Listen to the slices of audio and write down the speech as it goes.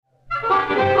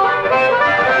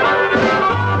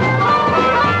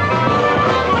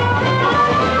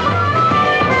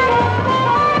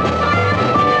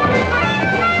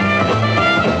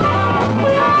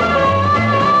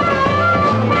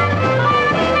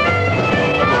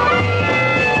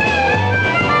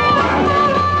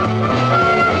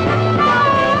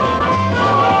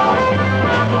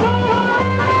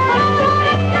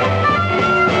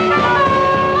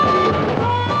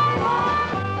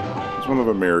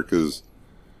America's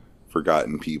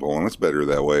forgotten people, and it's better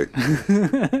that way.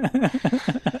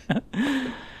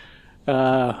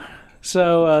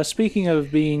 So, speaking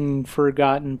of being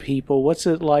forgotten people, what's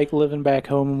it like living back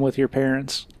home with your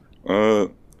parents?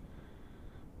 Terrible.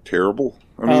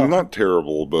 I mean, not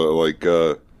terrible, but like,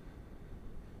 there's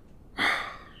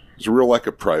a real lack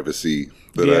of privacy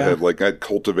that I had. Like, I'd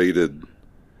cultivated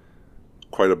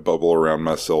quite a bubble around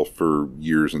myself for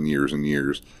years and years and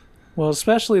years. Well,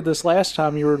 especially this last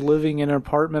time you were living in an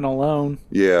apartment alone.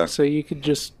 Yeah. So you could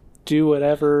just do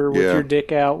whatever with your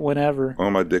dick out whenever. Oh,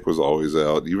 my dick was always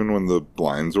out. Even when the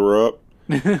blinds were up,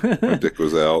 my dick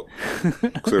was out.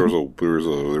 'Cause there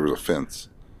was a fence.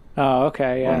 Oh,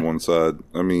 okay, yeah. On one side.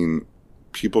 I mean,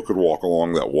 people could walk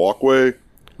along that walkway.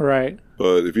 Right.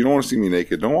 But if you don't want to see me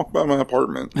naked, don't walk by my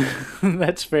apartment.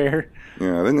 That's fair.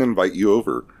 Yeah, I didn't invite you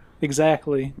over.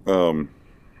 Exactly.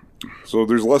 So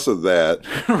there's less of that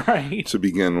right. to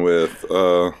begin with.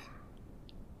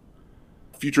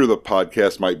 Future of the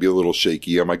podcast might be a little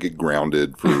shaky. I might get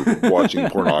grounded for watching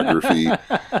pornography.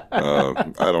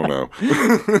 I don't know.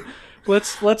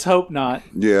 Let's hope not.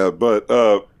 Yeah, but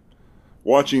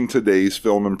watching today's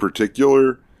film in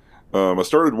particular, I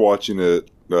started watching it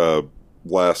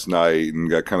last night and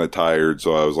got kind of tired,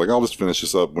 so I was like, I'll just finish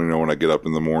this up when I get up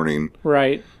in the morning.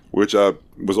 Right. Which I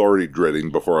was already dreading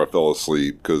before I fell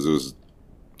asleep because it was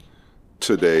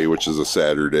today, which is a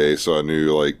Saturday, so I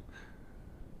knew, like,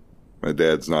 my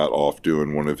dad's not off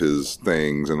doing one of his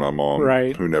things, and my mom,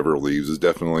 who never leaves, is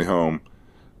definitely home.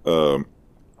 So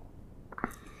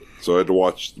I had to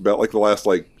watch about, like, the last,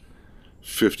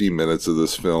 50 minutes of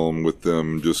this film with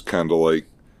them just kind of, like,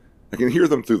 I can hear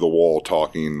them through the wall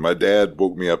talking. My dad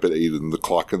woke me up at 8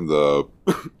 o'clock in the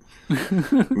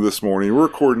this morning. We're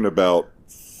recording about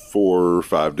 4 or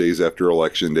 5 days after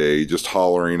Election Day, just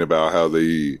hollering about how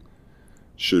they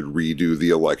should redo the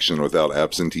election without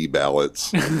absentee ballots.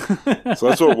 So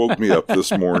that's what woke me up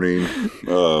this morning.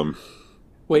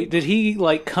 Wait, did he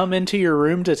come into your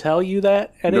room to tell you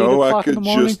that at 8 o'clock in the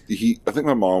morning? I think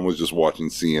my mom was just watching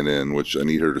CNN, which I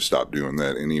need her to stop doing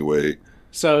that anyway.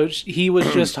 So he was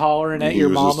just hollering at your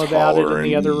mom about it in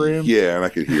the other room? Yeah, and I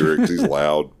could hear it because he's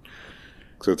loud.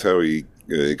 So that's how he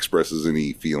expresses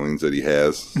any feelings that he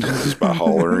has, just by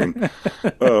hollering.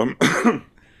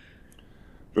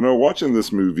 But no, watching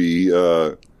this movie,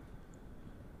 the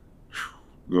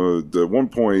one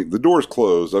point, the door's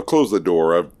closed. I've closed the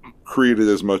door. I've created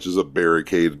as much as a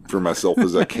barricade for myself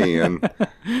as I can.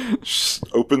 She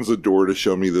opens the door to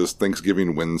show me this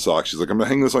Thanksgiving windsock. She's like, I'm going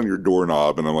to hang this on your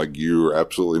doorknob. And I'm like, you're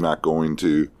absolutely not going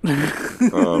to.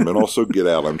 And also, get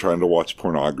out. I'm trying to watch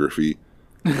pornography.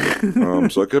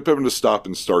 So I kept having to stop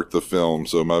and start the film.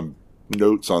 So my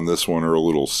notes on this one are a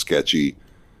little sketchy,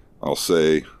 I'll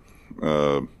say.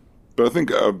 But I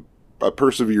think I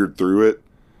persevered through it.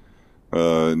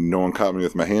 No one caught me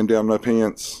with my hand down my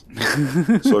pants.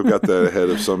 So I've got that ahead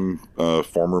of some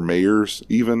former mayors,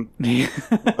 even.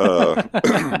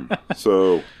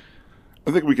 So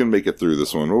I think we can make it through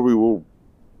this one. What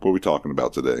are we talking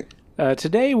about today?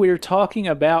 Today we're talking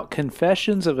about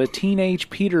Confessions of a Teenage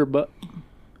Peter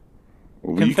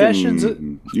Confessions.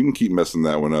 You can keep messing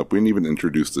that one up. We didn't even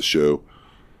introduce the show.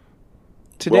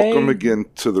 Today, welcome again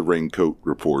to the Raincoat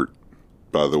Report,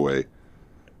 by the way.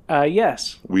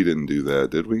 Yes. We didn't do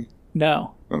that, did we?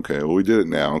 No. Okay, well, we did it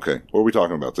now. Okay. What are we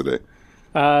talking about today?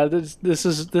 This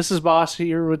is Boss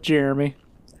here with Jeremy.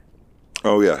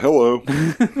 Oh, yeah. Hello.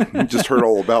 You just heard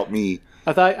all about me.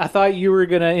 I thought you were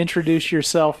going to introduce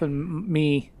yourself and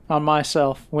me on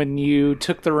myself when you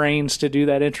took the reins to do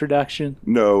that introduction.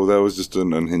 No, that was just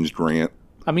an unhinged rant.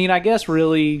 I mean, I guess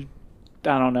really,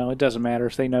 I don't know. It doesn't matter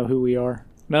if they know who we are.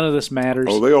 None of this matters.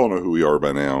 Oh, they all know who we are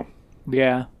by now.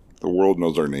 Yeah. The world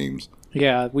knows our names.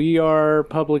 Yeah, we are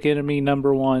public enemy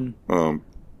number one. I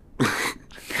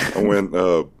went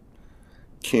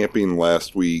camping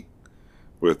last week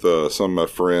with some of my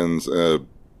friends,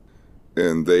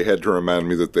 and they had to remind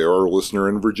me that they are a listener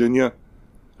in Virginia.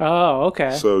 Oh,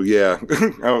 okay. So, yeah,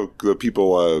 the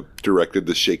people directed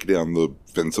to shake down the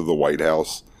fence of the White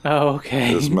House. Oh,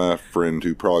 okay. Is my friend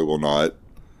who probably will not.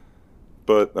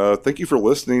 But thank you for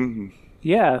listening.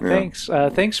 Yeah, thanks.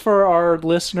 Thanks for our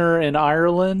listener in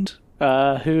Ireland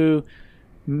who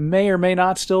may or may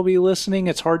not still be listening.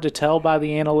 It's hard to tell by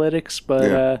the analytics,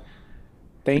 but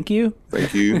thank you.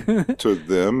 Thank you to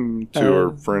them, to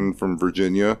our friend from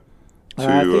Virginia.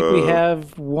 I think we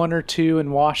have one or two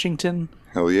in Washington.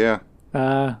 Hell yeah.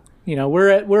 We're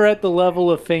at the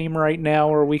level of fame right now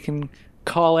where we can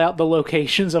call out the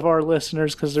locations of our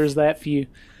listeners because there's that few.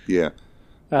 Yeah.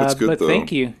 That's good, but though.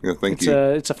 Thank you. Yeah, thank you.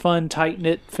 It's a fun,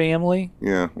 tight-knit family.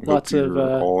 Yeah. Lots of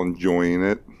all enjoying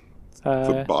it.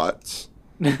 The bots.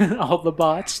 All the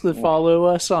bots that follow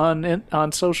us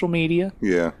on social media.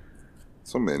 Yeah.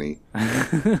 So many.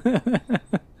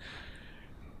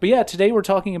 But yeah, today we're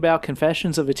talking about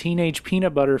Confessions of a Teenage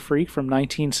Peanut Butter Freak from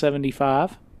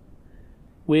 1975,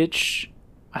 which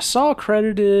I saw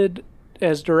credited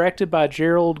as directed by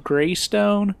Gerald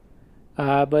Greystone,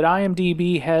 but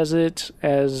IMDb has it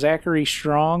as Zachary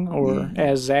Strong, or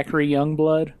as Zachary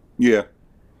Youngblood. Yeah.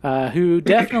 Who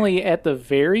definitely, at the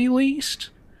very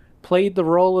least, played the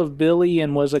role of Billy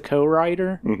and was a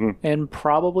co-writer, and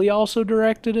probably also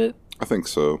directed it. I think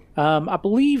so. I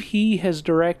believe he has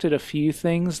directed a few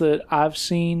things that I've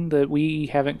seen that we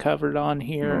haven't covered on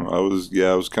here. I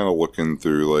was kind of looking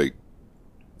through like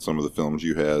some of the films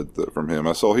you had from him.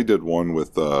 I saw he did one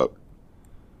with Kurt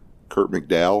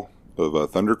McDowell of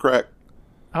Thundercrack.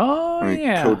 Oh, and he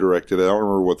yeah. co-directed it. I don't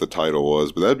remember what the title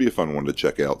was, but that'd be a fun one to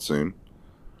check out soon.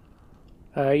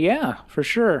 Yeah, for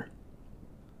sure.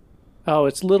 Oh,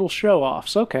 it's Little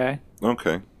Show-Offs. Okay.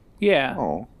 Okay. Yeah.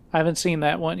 Oh. I haven't seen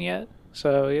that one yet,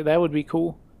 so yeah, that would be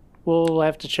cool. We'll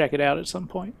have to check it out at some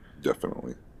point.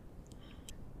 Definitely.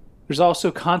 There's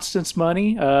also Constance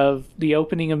Money of the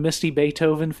opening of Misty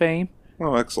Beethoven fame.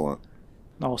 Oh, excellent.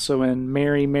 Also in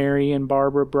Mary, Mary, and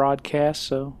Barbara broadcast,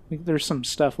 so there's some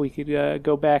stuff we could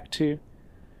go back to.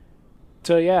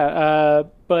 So yeah,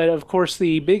 but of course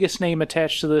the biggest name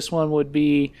attached to this one would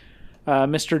be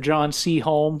Mr. John C.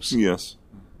 Holmes. Yes.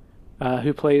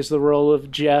 Who plays the role of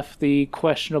Jeff, the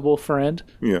questionable friend.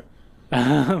 Yeah.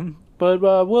 But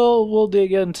we'll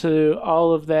dig into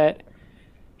all of that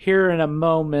here in a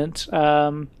moment.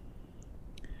 There's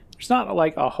not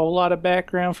like a whole lot of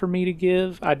background for me to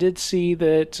give. I did see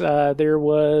that there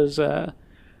was an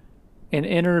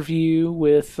interview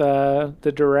with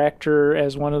the director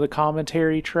as one of the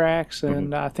commentary tracks,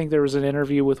 and I think there was an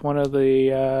interview with one of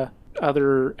the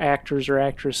other actors or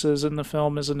actresses in the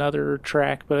film as another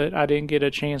track, but I didn't get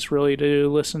a chance really to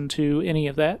listen to any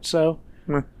of that. So,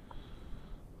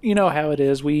 you know how it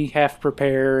is. We half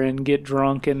prepare and get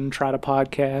drunk and try to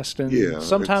podcast, and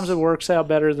sometimes it works out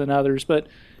better than others, but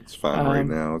it's fine right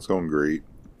now. It's going great.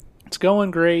 It's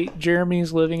going great.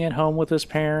 Jeremy's living at home with his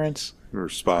parents. They're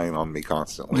spying on me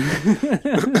constantly.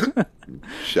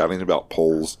 Shouting about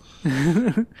polls.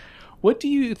 What do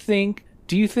you think?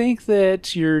 Do you think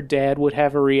that your dad would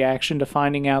have a reaction to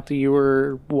finding out that you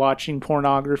were watching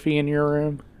pornography in your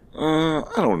room?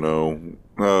 I don't know.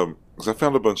 'Cause I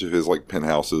found a bunch of his like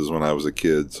penthouses when I was a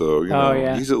kid, so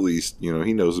he's at least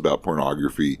he knows about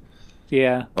pornography.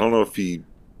 Yeah. I don't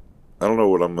know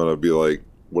what I'm gonna be like.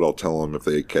 What I'll tell him if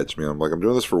they catch me. I'm like, I'm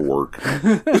doing this for work.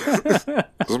 This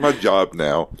is my job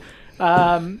now.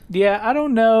 Yeah, I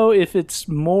don't know if it's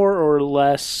more or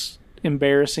less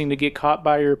embarrassing to get caught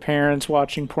by your parents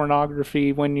watching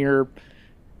pornography when you're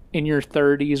in your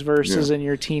 30s versus in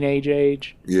your teenage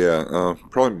age. Yeah,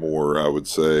 probably more, I would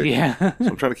say. Yeah. So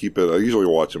I'm trying to keep it. I usually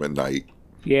watch them at night.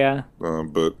 Yeah.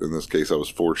 But in this case, I was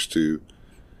forced to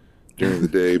during the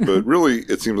day. But really,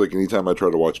 it seems like anytime I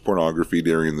try to watch pornography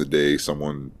during the day,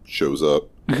 someone shows up.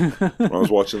 When I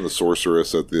was watching The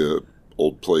Sorceress at the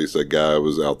old place, that guy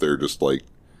was out there just like,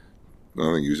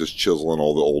 I think he was just chiseling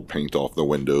all the old paint off the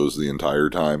windows the entire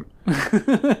time.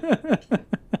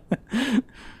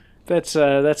 That's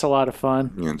a lot of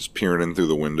fun. Yeah, just peering in through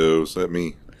the windows at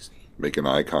me, making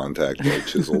eye contact while I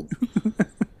chiseled.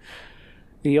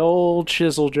 The old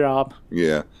chisel job.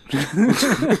 Yeah.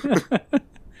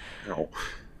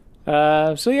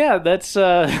 So yeah, that's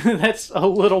a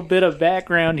little bit of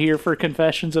background here for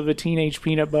Confessions of a Teenage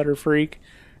Peanut Butter Freak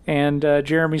and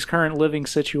Jeremy's current living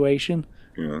situation.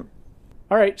 Yeah.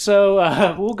 All right,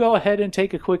 so we'll go ahead and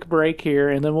take a quick break here,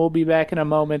 and then we'll be back in a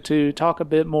moment to talk a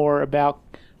bit more about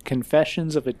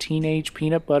Confessions of a Teenage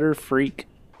Peanut Butter Freak.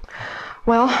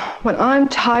 Well, when I'm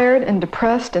tired and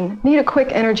depressed and need a quick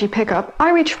energy pickup,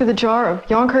 I reach for the jar of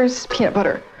Yonkers peanut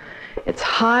butter. Its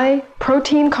high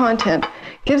protein content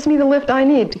gives me the lift I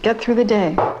need to get through the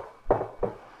day.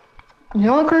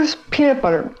 Yonkers peanut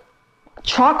butter,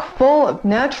 chock full of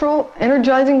natural,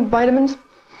 energizing vitamins,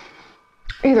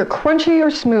 either crunchy or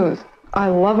smooth. I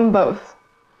love them both.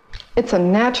 It's a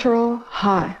natural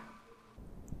high.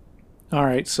 All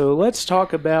right, so let's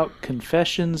talk about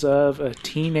Confessions of a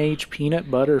Teenage Peanut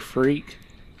Butter Freak.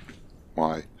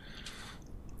 Why?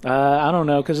 I don't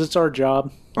know, because it's our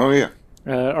job. Oh, yeah.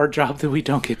 Our job that we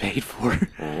don't get paid for.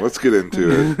 Well, let's get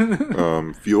into it.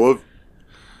 If you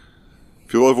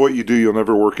love what you do, you'll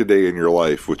never work a day in your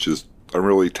life, which is, I'm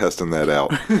really testing that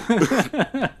out.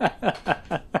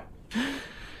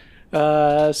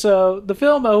 So the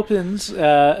film opens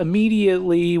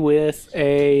immediately with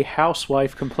a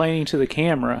housewife complaining to the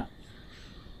camera.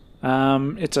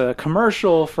 It's a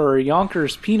commercial for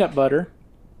Yonkers peanut butter.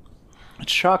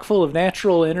 It's chock full of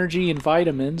natural energy and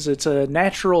vitamins. It's a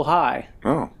natural high.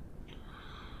 Oh.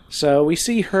 So we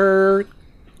see her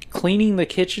cleaning the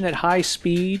kitchen at high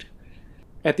speed.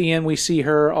 At the end, we see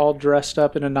her all dressed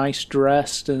up in a nice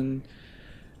dress, and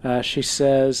she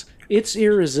says, "It's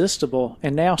irresistible,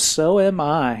 and now so am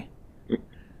I."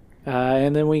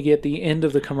 And then we get the end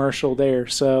of the commercial there.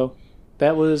 So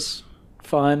that was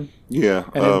fun. Yeah.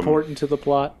 And important to the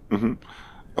plot. Mm-hmm.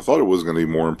 I thought it was going to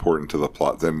be more important to the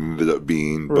plot than it ended up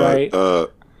being. Right.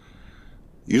 But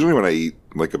usually when I eat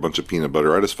like a bunch of peanut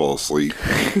butter, I just fall asleep.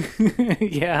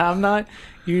 Yeah, I'm not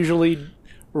usually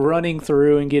running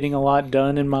through and getting a lot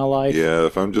done in my life. Yeah,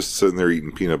 if I'm just sitting there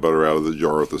eating peanut butter out of the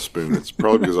jar with a spoon, it's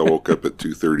probably because I woke up at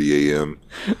 2:30 a.m.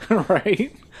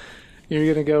 Right. You're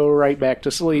going to go right back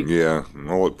to sleep. Yeah,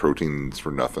 all that protein's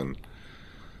for nothing.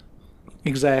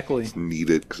 Exactly. It's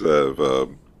needed because I have a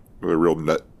real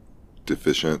nut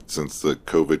deficient since the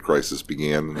COVID crisis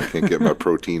began, and I can't get my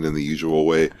protein in the usual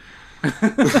way.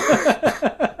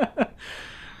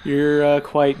 You're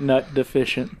quite nut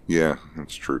deficient. Yeah,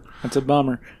 that's true. That's a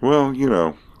bummer. Well,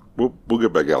 we'll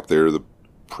get back out there. The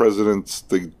presidents,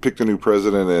 they picked a new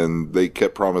president, and they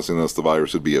kept promising us the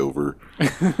virus would be over.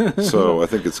 So I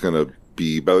think it's going to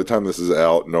be, by the time this is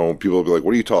out, people will be like,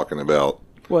 "What are you talking about?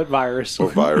 What virus?"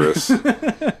 What virus?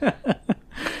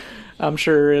 I'm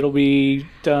sure it'll be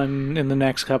done in the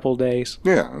next couple days.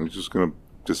 Yeah, it's just going to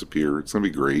disappear. It's going to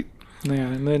be great. Yeah,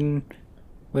 and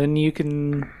then you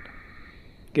can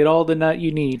get all the nut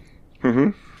you need. Mm-hmm.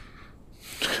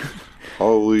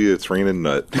 Hallelujah, it's raining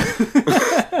nut.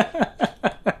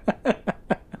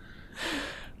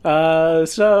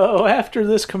 So after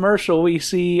this commercial, we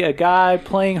see a guy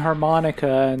playing harmonica,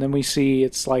 and then we see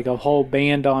it's like a whole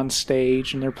band on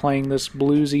stage, and they're playing this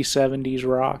bluesy 70s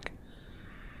rock.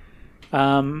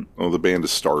 The band is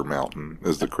Star Mountain,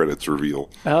 as the credits reveal.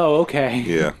 Oh, okay.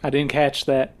 Yeah. I didn't catch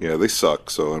that. Yeah, they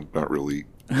suck, so I'm not really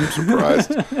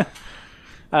surprised.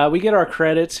 We get our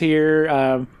credits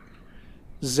here.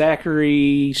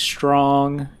 Zachary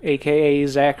Strong, a.k.a.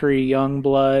 Zachary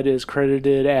Youngblood, is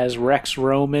credited as Rex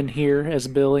Roman here as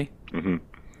Billy. Mm-hmm.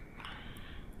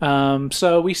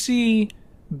 So we see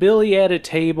Billy at a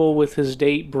table with his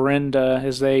date Brenda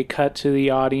as they cut to the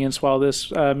audience while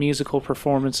this musical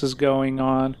performance is going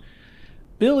on.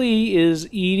 Billy is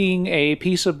eating a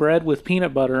piece of bread with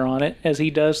peanut butter on it, as he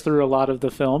does through a lot of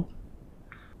the film.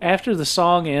 After the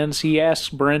song ends, he asks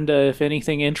Brenda if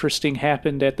anything interesting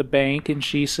happened at the bank, and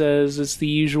she says it's the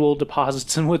usual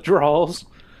deposits and withdrawals.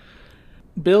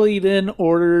 Billy then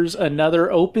orders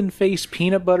another open-faced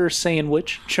peanut butter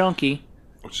sandwich, chunky.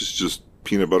 Which is just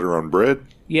peanut butter on bread?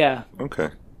 Yeah. Okay.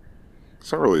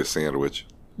 It's not really a sandwich.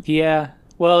 Yeah.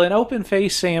 Well, an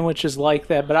open-faced sandwich is like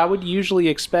that, but I would usually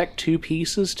expect 2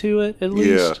 pieces to it, at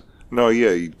least. Yeah. No,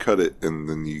 yeah, you cut it, and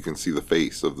then you can see the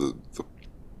face of the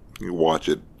you watch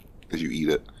it as you eat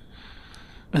it.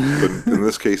 But in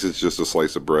this case, it's just a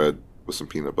slice of bread with some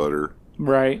peanut butter.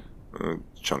 Right.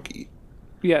 Chunky.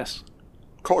 Yes.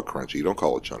 Call it crunchy. Don't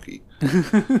call it chunky.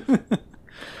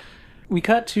 We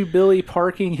cut to Billy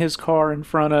parking his car in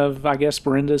front of, I guess,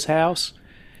 Brenda's house.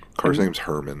 Car's name's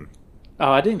Herman.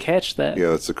 Oh, I didn't catch that.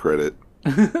 Yeah, that's a credit.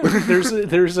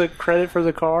 There's a credit for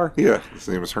the car? Yeah, his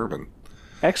name is Herman.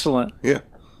 Excellent. Yeah.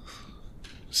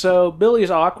 So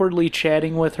Billy's awkwardly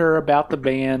chatting with her about the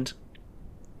band.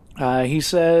 He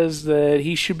says that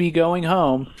he should be going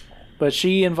home, but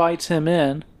she invites him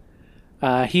in.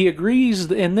 He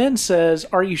agrees and then says,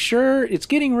 "Are you sure? It's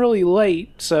getting really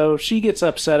late." So she gets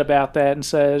upset about that and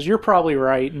says, "You're probably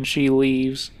right," and she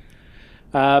leaves.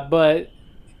 But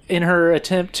in her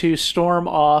attempt to storm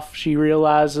off, she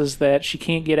realizes that she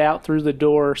can't get out through the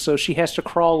door, so she has to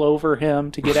crawl over him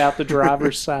to get out the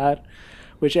driver's side,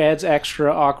 which adds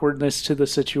extra awkwardness to the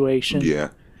situation. Yeah.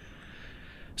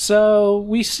 So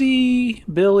we see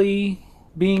Billy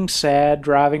being sad,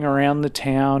 driving around the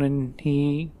town, and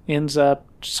he ends up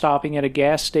stopping at a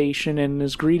gas station and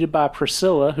is greeted by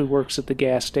Priscilla, who works at the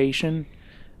gas station.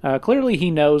 Clearly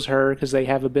he knows her because they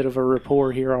have a bit of a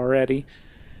rapport here already.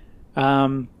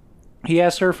 He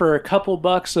asks her for a couple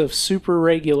bucks of super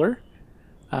regular,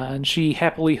 and she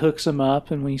happily hooks him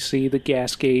up, and we see the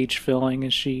gas gauge filling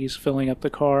as she's filling up the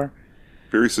car.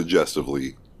 Very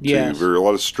suggestively. Yes. Very a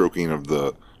lot of stroking of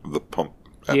the pump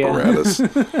apparatus.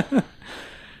 Yeah.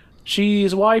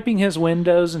 She's wiping his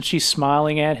windows and she's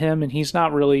smiling at him, and he's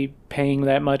not really paying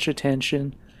that much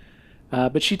attention.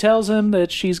 But she tells him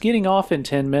that she's getting off in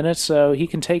 10 minutes so he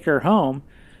can take her home.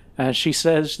 She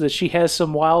says that she has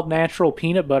some wild natural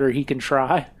peanut butter he can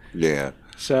try. Yeah.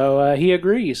 So he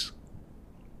agrees.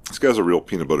 This guy's a real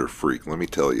peanut butter freak, let me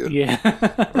tell you.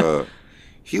 Yeah.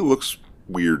 He looks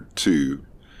weird, too.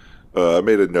 I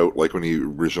made a note, like, when he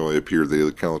originally appeared, that he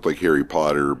kind of looked like Harry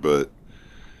Potter, but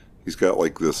he's got,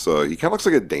 like, this... he kind of looks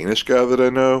like a Danish guy that I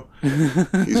know.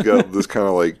 He's got this kind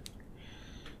of, like,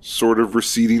 sort of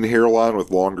receding hairline with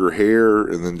longer hair,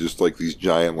 and then just, like, these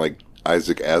giant, like,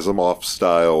 Isaac Asimov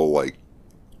style, like,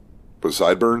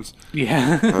 sideburns.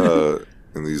 Yeah.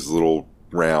 And these little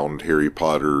round Harry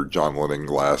Potter John Lennon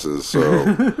glasses.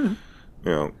 So,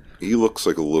 he looks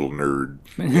like a little nerd.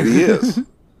 And he is.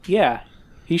 Yeah,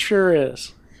 he sure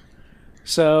is.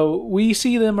 So we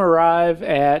see them arrive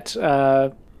at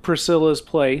Priscilla's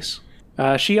place.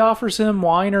 She offers him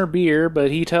wine or beer, but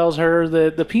he tells her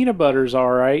that the peanut butter's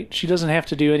all right. She doesn't have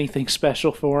to do anything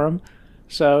special for him.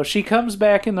 So she comes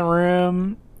back in the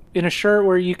room in a shirt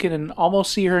where you can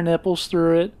almost see her nipples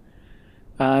through it.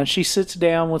 She sits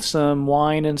down with some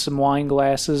wine and some wine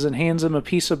glasses and hands him a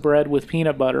piece of bread with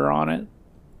peanut butter on it.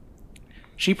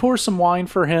 She pours some wine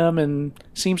for him and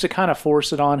seems to kind of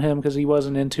force it on him because he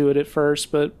wasn't into it at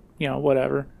first, but,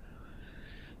 whatever.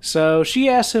 So she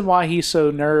asks him why he's so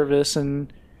nervous,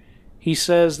 and he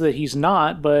says that he's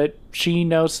not, but she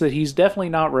notes that he's definitely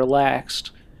not relaxed.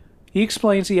 He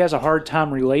explains he has a hard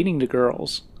time relating to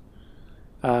girls.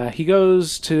 He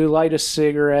goes to light a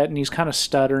cigarette, and he's kind of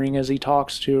stuttering as he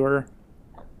talks to her.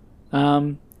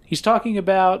 He's talking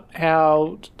about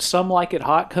how Some Like It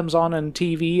Hot comes on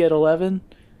TV at 11,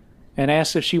 and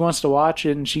asks if she wants to watch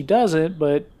it, and she doesn't,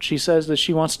 but she says that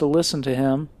she wants to listen to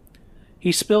him.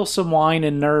 He spills some wine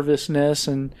in nervousness,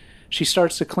 and she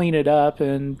starts to clean it up,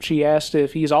 and she asks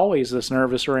if he's always this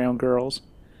nervous around girls.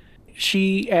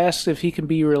 She asks if he can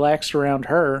be relaxed around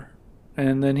her,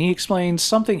 and then he explains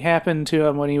something happened to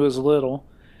him when he was little.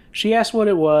 She asks what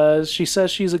it was. She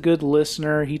says she's a good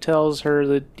listener. He tells her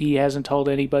that he hasn't told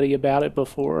anybody about it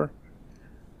before.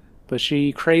 But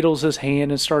she cradles his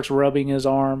hand and starts rubbing his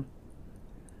arm.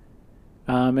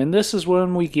 And this is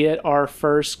when we get our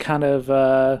first kind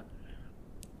of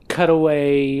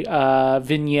cutaway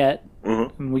vignette.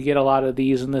 Mm-hmm. And we get a lot of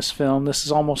these in this film. This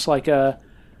is almost like a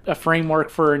framework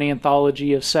for an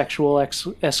anthology of sexual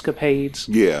escapades.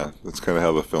 Yeah, that's kind of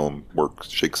how the film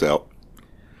shakes out.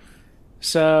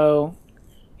 So,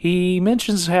 he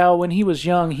mentions how when he was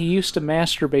young, he used to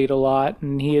masturbate a lot,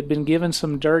 and he had been given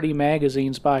some dirty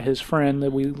magazines by his friend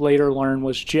that we later learn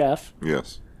was Jeff.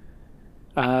 Yes.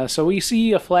 So we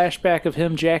see a flashback of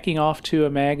him jacking off to a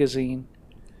magazine.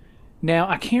 Now,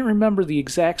 I can't remember the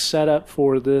exact setup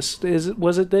for this.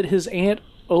 Was it that his Aunt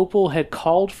Opal had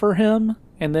called for him,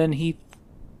 and then he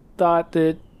thought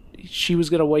that she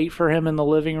was going to wait for him in the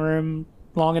living room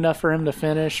long enough for him to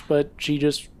finish, but she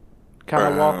just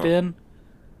kind of walked in?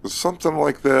 Something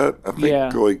like that. I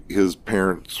think like his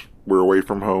parents were away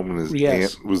from home and his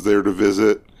aunt was there to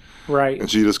visit. Right. And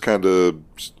she just kind of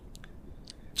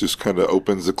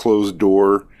opens the closed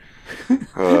door.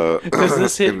 Does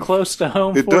this hit close to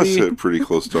home It does hit pretty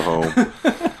close to home.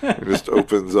 It just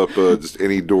opens up just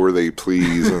any door they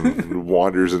please and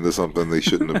wanders into something they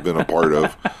shouldn't have been a part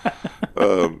of.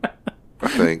 I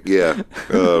think, yeah.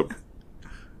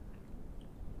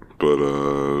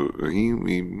 But he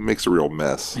makes a real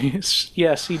mess.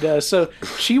 Yes, he does. So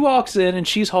she walks in and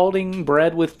she's holding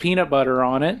bread with peanut butter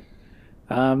on it.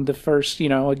 The first,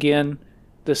 again,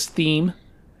 this theme.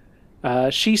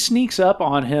 She sneaks up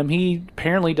on him. He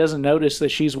apparently doesn't notice that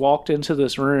she's walked into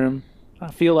this room.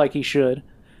 I feel like he should.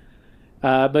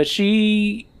 But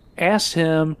she asks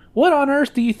him, "What on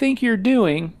earth do you think you're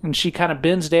doing?" And she kind of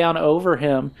bends down over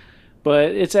him.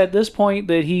 But it's at this point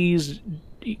that he's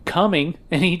coming,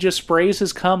 and he just sprays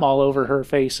his cum all over her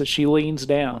face as she leans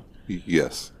down.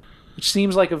 Yes. Which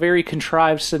seems like a very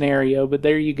contrived scenario, but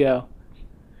there you go.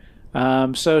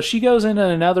 So she goes into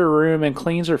another room and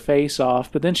cleans her face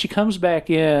off, but then she comes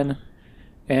back in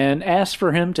and asks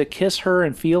for him to kiss her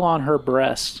and feel on her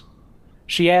breasts.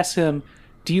 She asks him,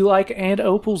 "Do you like Aunt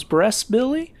Opal's breasts,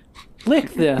 Billy?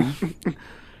 Lick them."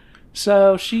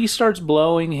 So she starts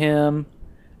blowing him,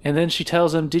 and then she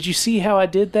tells him, "Did you see how I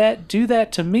did that? Do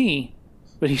that to me."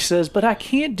 But he says, "But I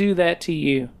can't do that to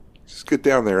you." Just get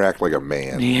down there and act like a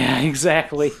man. Yeah,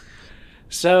 exactly.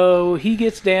 So he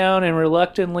gets down and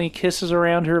reluctantly kisses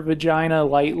around her vagina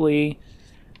lightly,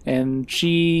 and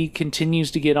she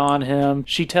continues to get on him.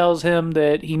 She tells him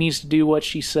that he needs to do what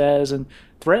she says and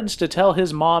threatens to tell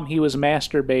his mom he was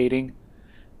masturbating.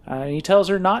 He tells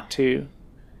her not to.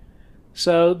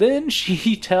 So then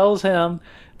she tells him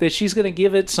that she's going to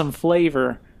give it some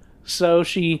flavor. So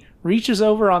she reaches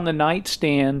over on the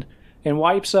nightstand and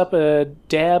wipes up a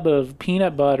dab of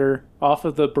peanut butter off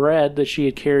of the bread that she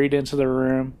had carried into the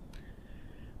room.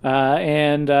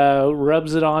 and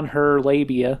rubs it on her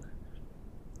labia.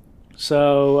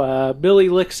 So Billy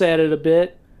looks at it a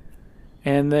bit,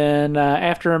 and then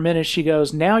after a minute she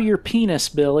goes, "Now your penis,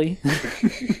 Billy."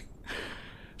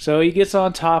 So he gets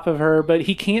on top of her, but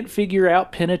he can't figure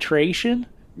out penetration,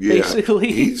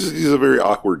 basically. He's a very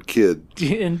awkward kid.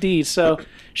 Indeed. So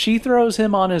she throws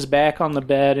him on his back on the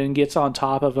bed and gets on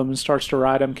top of him and starts to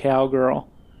ride him cowgirl.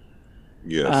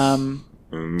 Yes.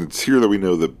 And it's here that we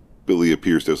know that Billy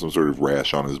appears to have some sort of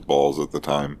rash on his balls at the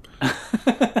time.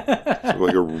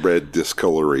 Like a red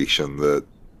discoloration that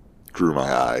drew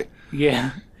my eye.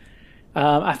 Yeah.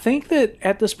 I think that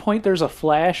at this point there's a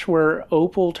flash where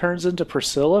Opal turns into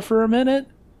Priscilla for a minute.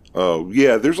 Oh,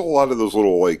 yeah. There's a lot of those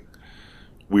little, like,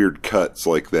 weird cuts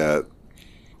like that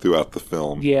throughout the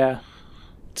film. Yeah.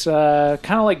 It's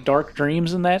kind of like Dark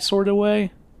Dreams in that sort of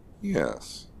way.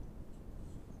 Yes.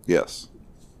 Yes.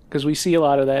 Because we see a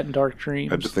lot of that in Dark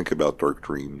Dreams. I had to think about Dark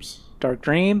Dreams. Dark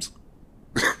Dreams?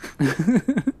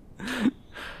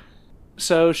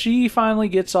 So she finally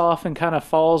gets off and kind of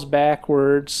falls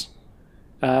backwards.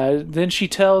 Then she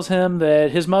tells him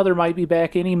that his mother might be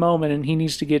back any moment and he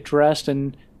needs to get dressed.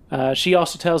 And she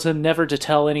also tells him never to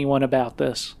tell anyone about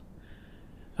this.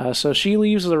 So she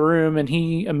leaves the room and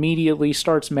he immediately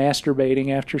starts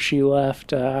masturbating after she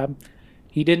left.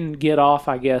 He didn't get off,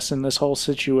 I guess, in this whole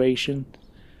situation.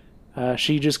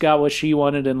 She just got what she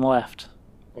wanted and left.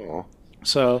 Aww.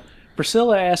 So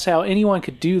Priscilla asks how anyone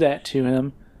could do that to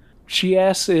him. She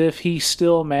asks if he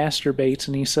still masturbates,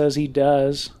 and he says he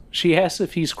does. She asks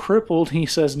if he's crippled, and he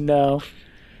says no.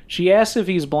 She asks if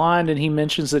he's blind, and he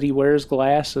mentions that he wears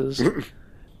glasses.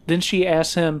 Then she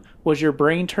asks him, "Was your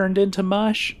brain turned into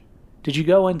mush? Did you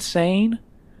go insane?"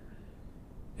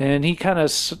 And he kind of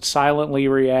silently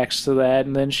reacts to that.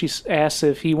 And then she asks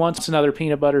if he wants another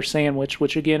peanut butter sandwich,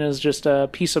 which again is just a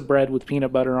piece of bread with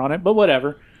peanut butter on it, but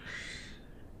whatever.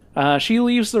 She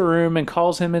leaves the room and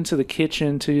calls him into the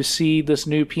kitchen to see this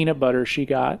new peanut butter she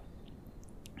got.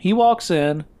 He walks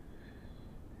in.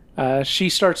 She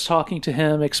starts talking to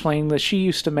him, explaining that she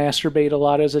used to masturbate a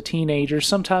lot as a teenager,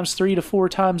 sometimes 3 to 4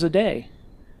 times a day.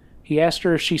 He asked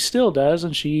her if she still does,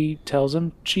 and she tells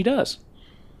him she does.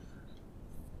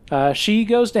 She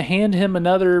goes to hand him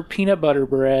another peanut butter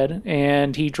bread,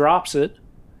 and he drops it.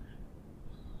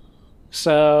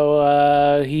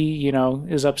 So he,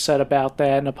 is upset about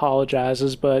that and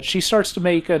apologizes, but she starts to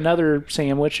make another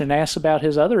sandwich and asks about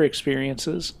his other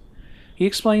experiences. He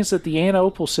explains that the Aunt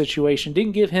Opal situation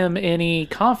didn't give him any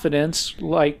confidence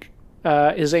like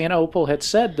his Aunt Opal had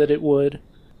said that it would.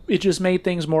 It just made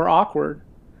things more awkward.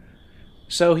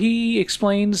 So he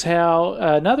explains how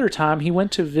another time he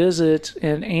went to visit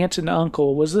an aunt and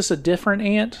uncle. Was this a different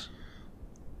aunt?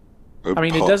 I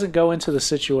mean, it doesn't go into the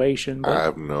situation. But... I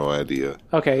have no idea.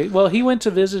 Okay, well, he went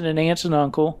to visit an aunt and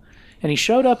uncle, and he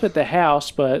showed up at the house,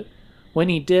 but when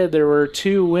he did, there were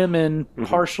 2 women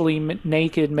partially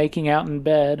naked making out in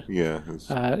bed. Yeah.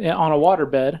 On a water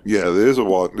bed. Yeah, there's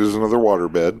another water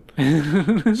bed.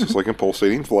 It's just like in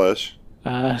pulsating flesh.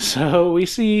 So we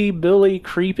see Billy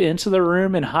creep into the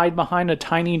room and hide behind a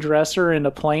tiny dresser and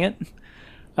a plant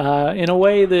in a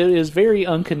way that is very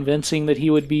unconvincing that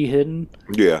he would be hidden.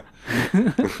 Yeah.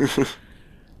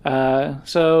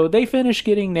 So they finish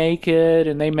getting naked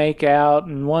and they make out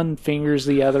and one fingers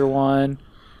the other one.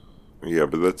 Yeah,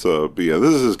 but this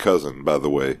is his cousin, by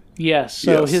the way. Yes,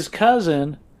 so his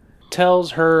cousin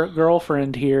tells her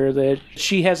girlfriend here that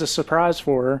she has a surprise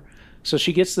for her. So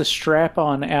she gets the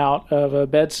strap-on out of a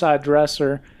bedside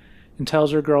dresser and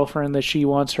tells her girlfriend that she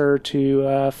wants her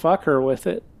to fuck her with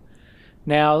it.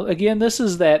 Now, again, this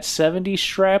is that 70s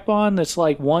strap-on that's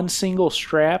like one single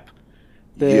strap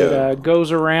that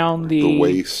goes around the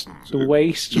waist. The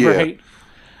waist, right?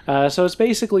 So it's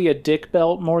basically a dick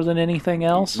belt more than anything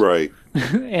else. Right.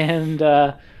 And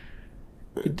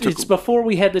it's before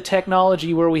we had the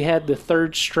technology where we had the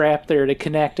third strap there to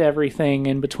connect everything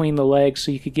in between the legs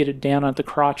so you could get it down at the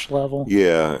crotch level.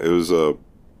 Yeah, it was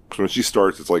when she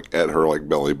starts, it's like at her like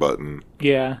belly button.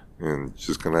 Yeah. And she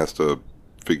just kind of has to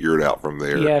figure it out from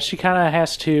there. Yeah, she kind of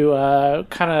has to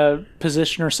kind of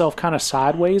position herself kind of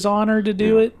sideways on her to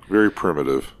do it. Very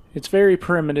primitive. It's very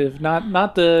primitive,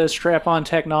 not the strap-on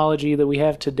technology that we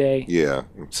have today. Yeah.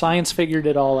 Science figured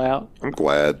it all out. I'm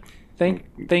glad.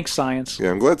 Thanks, science.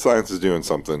 Yeah, I'm glad science is doing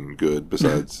something good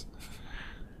besides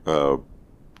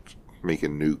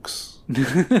making nukes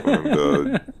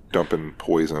and dumping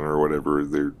poison or whatever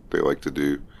they like to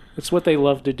do. It's what they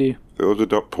love to do. They love to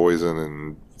dump poison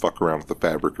and fuck around with the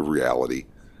fabric of reality.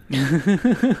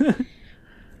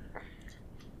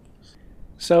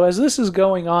 So as this is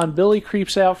going on, Billy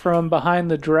creeps out from behind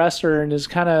the dresser and is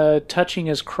kind of touching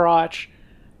his crotch.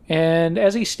 And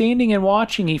as he's standing and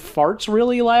watching, he farts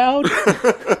really loud.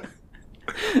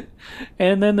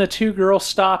 And then the two girls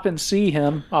stop and see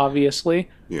him, obviously.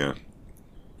 Yeah.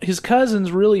 His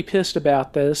cousin's really pissed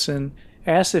about this and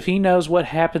asks if he knows what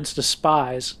happens to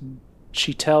spies.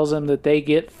 She tells him that they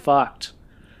get fucked.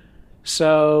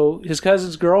 So his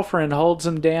cousin's girlfriend holds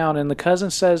him down, and the cousin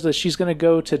says that she's going to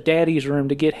go to Daddy's room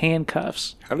to get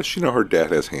handcuffs. How does she know her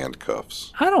dad has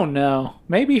handcuffs? I don't know.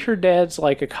 Maybe her dad's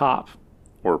like a cop.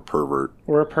 Or a pervert.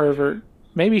 Or a pervert.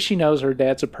 Maybe she knows her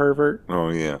dad's a pervert. Oh,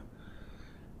 yeah.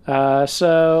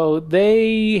 So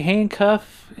they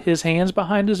handcuff his hands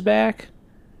behind his back.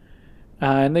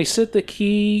 And they sit the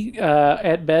key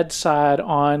at bedside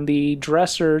on the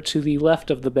dresser to the left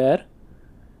of the bed.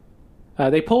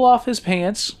 They pull off his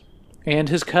pants, and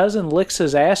his cousin licks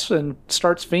his ass and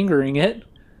starts fingering it.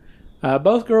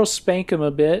 Both girls spank him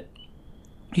a bit.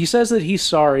 He says that he's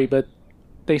sorry, but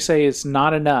they say it's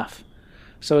not enough.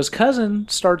 So his cousin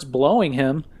starts blowing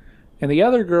him, and the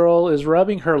other girl is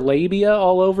rubbing her labia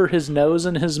all over his nose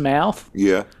and his mouth.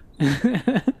 Yeah.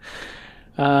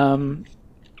 And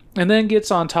then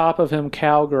gets on top of him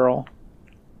cowgirl.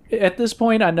 At this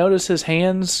point, I notice his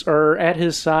hands are at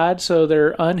his side, so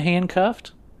they're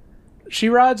unhandcuffed. She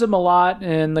rides him a lot,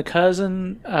 and the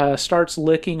cousin starts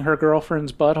licking her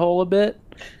girlfriend's butthole a bit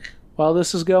while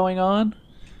this is going on.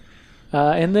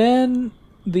 And then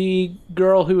the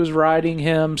girl who is riding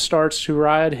him starts to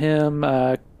ride him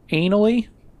anally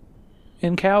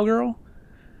in cowgirl.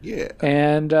 Yeah.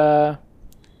 And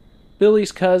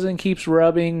Billy's cousin keeps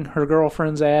rubbing her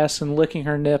girlfriend's ass and licking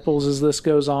her nipples as this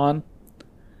goes on.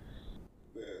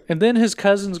 And then his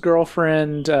cousin's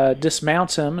girlfriend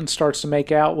dismounts him and starts to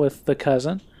make out with the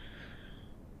cousin.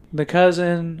 The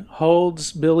cousin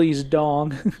holds Billy's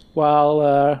dong while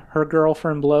her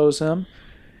girlfriend blows him.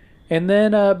 And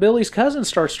then Billy's cousin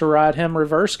starts to ride him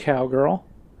reverse cowgirl.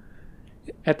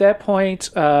 At that point,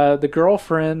 the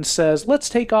girlfriend says, "Let's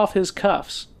take off his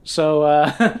cuffs." So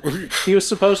he was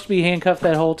supposed to be handcuffed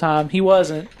that whole time. He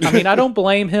wasn't. I mean, I don't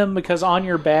blame him, because on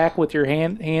your back with your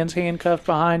hands handcuffed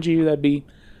behind you, that'd be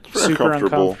super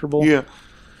uncomfortable. Yeah.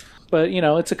 But,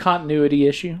 it's a continuity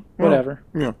issue. Whatever.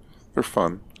 Yeah. They're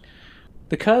fun.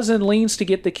 The cousin leans to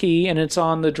get the key, and it's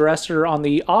on the dresser on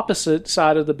the opposite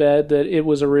side of the bed that it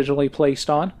was originally placed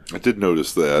on. I did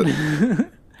notice that.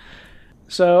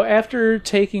 So after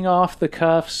taking off the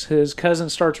cuffs, his cousin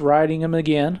starts riding him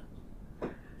again.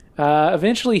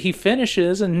 Eventually he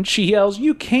finishes, and she yells,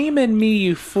 "You came in me,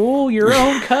 you fool, your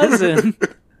own cousin."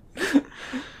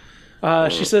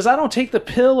 She says, "I don't take the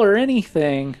pill or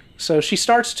anything." So she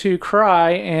starts to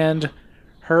cry, and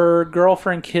her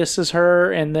girlfriend kisses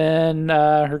her, and then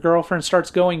her girlfriend starts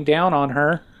going down on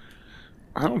her.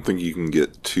 I don't think you can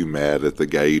get too mad at the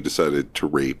guy you decided to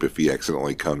rape if he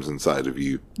accidentally comes inside of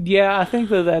you. Yeah, I think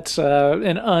that's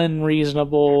an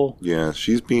unreasonable... Yeah,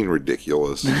 she's being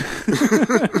ridiculous.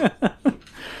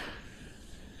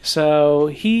 So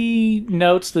he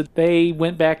notes that they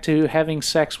went back to having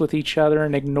sex with each other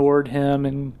and ignored him,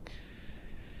 and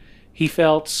he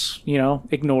felt,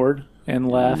 ignored and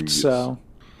left. Yes. So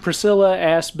Priscilla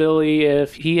asked Billy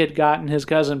if he had gotten his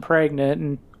cousin pregnant,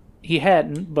 and he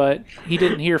hadn't, but he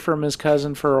didn't hear from his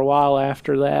cousin for a while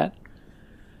after that.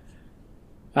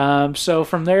 So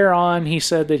from there on, he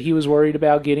said that he was worried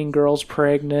about getting girls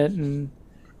pregnant, and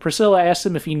Priscilla asked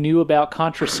him if he knew about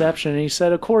contraception, and he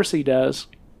said, of course he does.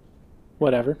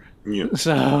 Whatever. Yeah.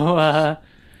 So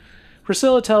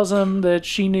Priscilla tells him that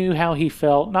she knew how he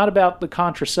felt, not about the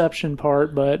contraception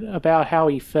part, but about how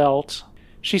he felt.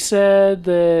 She said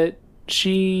that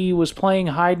she was playing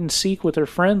hide and seek with her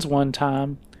friends one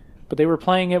time, but they were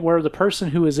playing it where the person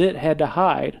who was it had to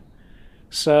hide.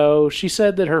 So she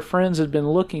said that her friends had been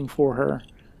looking for her.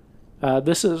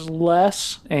 This is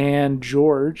Les and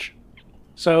George.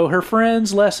 So her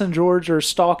friends, Les and George, are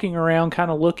stalking around kind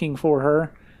of looking for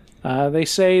her. They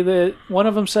say that one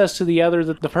of them says to the other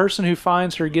that the person who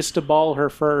finds her gets to ball her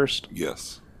first.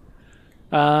 Yes.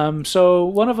 So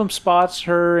one of them spots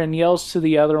her and yells to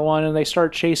the other one, and they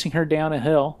start chasing her down a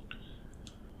hill.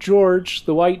 George,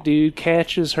 the white dude,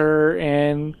 catches her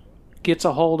and gets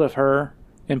a hold of her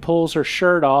and pulls her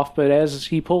shirt off, but as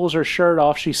he pulls her shirt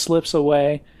off, she slips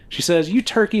away. She says, "You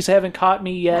turkeys haven't caught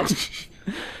me yet."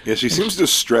 Yeah, she seems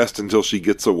distressed until she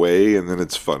gets away, and then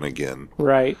it's fun again.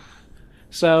 Right.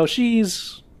 So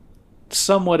she's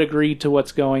somewhat agreed to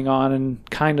what's going on and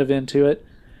kind of into it.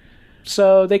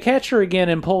 So they catch her again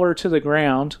and pull her to the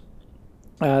ground.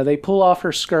 They pull off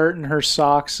her skirt and her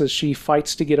socks as she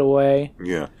fights to get away.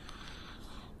 Yeah.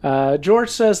 George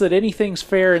says that anything's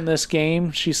fair in this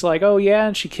game. She's like, "Oh yeah,"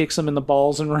 and she kicks him in the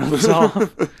balls and runs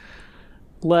off.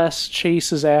 Les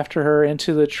chases after her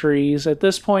into the trees. At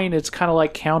this point, it's kind of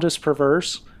like Countess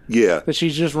Perverse. Yeah. That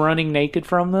she's just running naked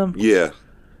from them. Yeah.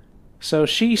 So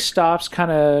she stops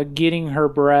kind of getting her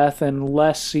breath, and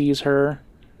Les sees her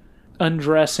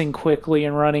undressing quickly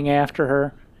and running after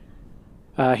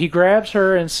her. He grabs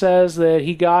her and says that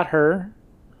he got her.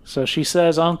 So she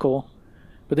says, "Uncle."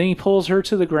 But then he pulls her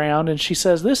to the ground, and she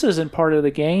says, "This isn't part of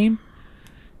the game."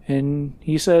 And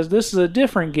he says, "This is a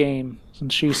different game."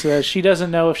 And she says she doesn't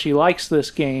know if she likes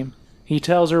this game. He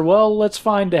tells her, "Well, let's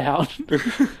find out."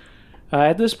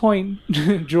 At this point,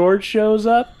 George shows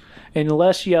up, and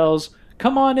Les yells,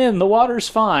 "Come on in, the water's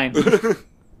fine."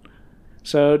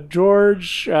 So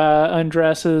George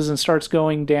undresses and starts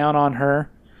going down on her.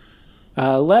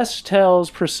 Les tells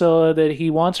Priscilla that he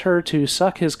wants her to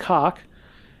suck his cock.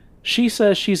 She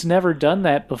says she's never done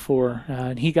that before,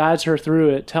 and he guides her through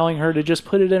it, telling her to just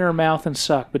put it in her mouth and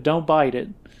suck, but don't bite it.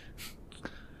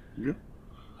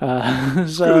 Yeah.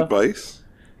 Good advice.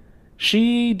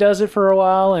 She does it for a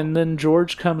while, and then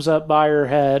George comes up by her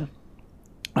head.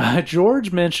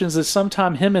 George mentions that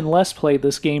sometime him and Les played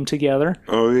this game together.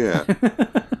 Oh, yeah.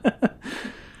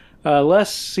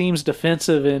 Les seems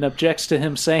defensive and objects to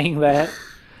him saying that.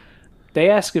 They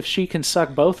ask if she can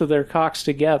suck both of their cocks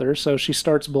together, so she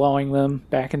starts blowing them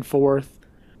back and forth.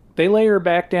 They lay her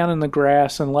back down in the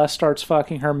grass, and Les starts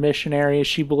fucking her missionary as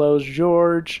she blows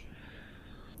George.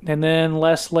 And then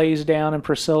Les lays down, and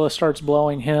Priscilla starts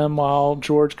blowing him while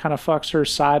George kind of fucks her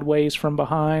sideways from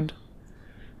behind.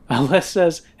 Les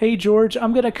says, "Hey, George,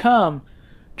 I'm going to come."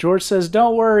 George says,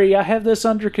 "Don't worry, I have this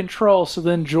under control." So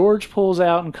then George pulls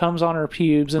out and comes on her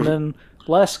pubes, and then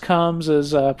Les comes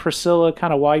as Priscilla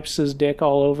kind of wipes his dick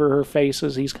all over her face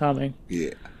as he's coming.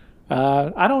 Yeah.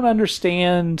 I don't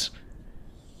understand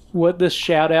what this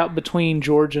shout out between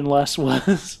George and Les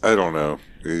was. I don't know.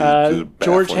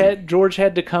 George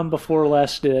had to come before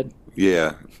Les did.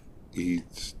 Yeah.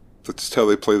 That's how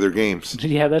they play their games.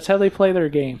 Yeah, that's how they play their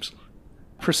games.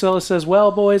 Priscilla says,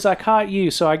 "Well, boys, I caught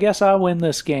you, so I guess I win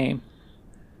this game."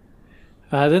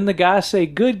 Then the guys say,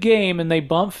 "Good game," and they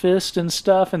bump fists and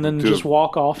stuff, and then just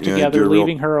walk off together,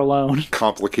 leaving her alone.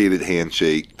 Complicated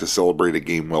handshake to celebrate a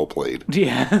game well played.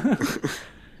 Yeah.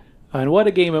 And what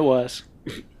a game it was.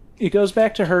 It goes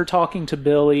back to her talking to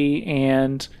Billy,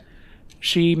 and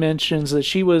she mentions that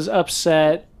she was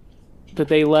upset that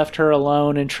they left her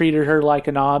alone and treated her like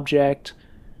an object.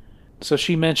 So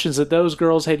she mentions that those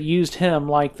girls had used him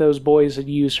like those boys had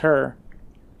used her.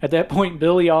 At that point,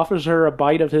 Billy offers her a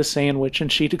bite of his sandwich,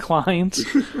 and she declines.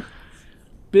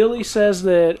 Billy says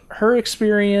that her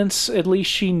experience, at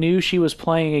least she knew she was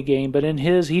playing a game, but in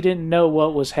his, he didn't know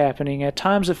what was happening. At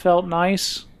times it felt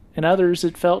nice, and others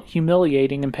it felt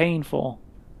humiliating and painful.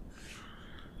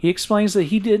 He explains that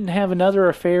he didn't have another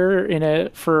affair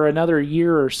for another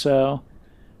year or so.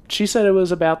 She said it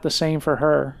was about the same for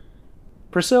her.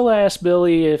 Priscilla asked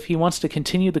Billy if he wants to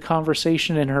continue the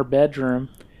conversation in her bedroom.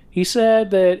 He said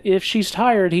that if she's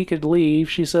tired, he could leave.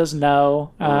 She says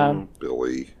no.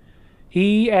 Billy.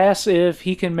 He asks if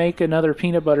he can make another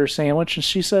peanut butter sandwich, and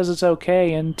she says it's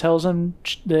okay and tells him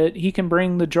that he can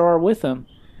bring the jar with him.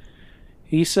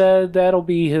 He said that'll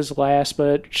be his last,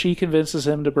 but she convinces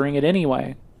him to bring it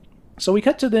anyway. So we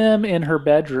cut to them in her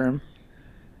bedroom.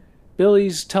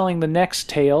 Billy's telling the next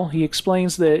tale. He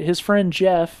explains that his friend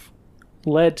Jeff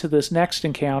led to this next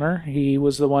encounter. He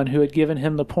was the one who had given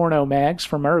him the porno mags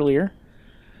from earlier.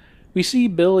 We see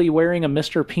Billy wearing a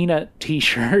Mr. Peanut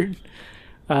t-shirt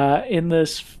in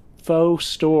this faux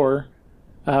store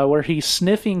where he's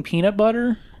sniffing peanut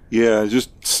butter. Yeah,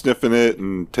 just sniffing it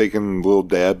and taking little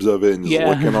dabs of it and just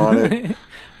licking on it.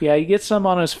 Yeah, he gets some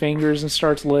on his fingers and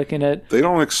starts licking it. They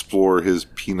don't explore his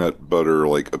peanut butter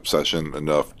obsession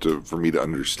enough for me to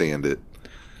understand it.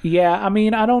 Yeah, I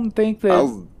mean, I don't think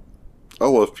that... I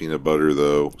love peanut butter,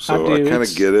 though, so I kind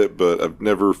of get it, but I've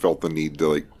never felt the need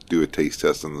to do a taste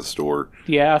test in the store.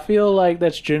 Yeah, I feel like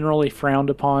that's generally frowned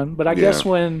upon, but I guess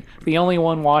when the only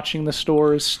one watching the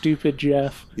store is stupid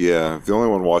Jeff. Yeah, if the only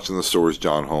one watching the store is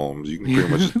John Holmes, you can pretty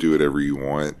much do whatever you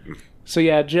want. So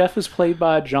yeah, Jeff is played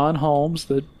by John Holmes,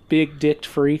 the big dicked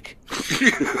freak.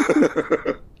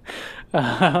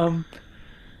 So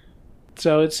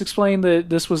it's explained that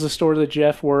this was the store that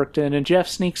Jeff worked in, and Jeff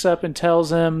sneaks up and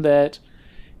tells him that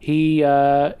he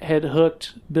had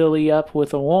hooked Billy up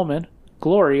with a woman,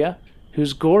 Gloria,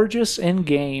 who's gorgeous and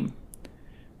game.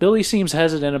 Billy seems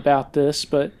hesitant about this,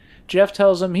 but Jeff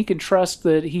tells him he can trust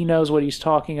that he knows what he's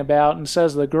talking about and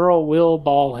says the girl will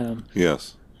ball him.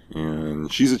 Yes,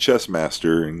 and she's a chess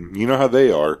master, and you know how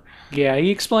they are. Yeah,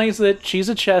 he explains that she's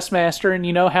a chess master, and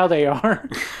you know how they are.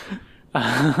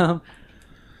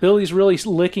 Billy's really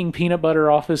licking peanut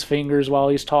butter off his fingers while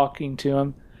he's talking to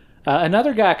him.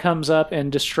 Another guy comes up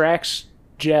and distracts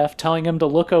Jeff, telling him to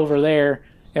look over there.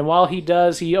 And while he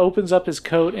does, he opens up his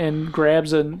coat and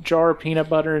grabs a jar of peanut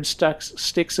butter and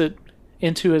sticks it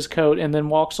into his coat and then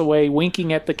walks away,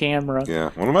 winking at the camera. Yeah,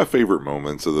 one of my favorite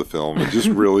moments of the film. It's just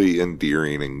really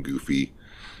endearing and goofy.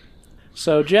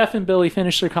 So Jeff and Billy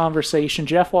finish their conversation.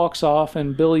 Jeff walks off,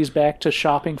 and Billy's back to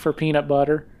shopping for peanut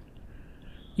butter.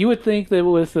 You would think that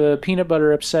with the peanut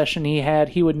butter obsession he had,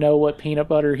 he would know what peanut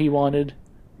butter he wanted.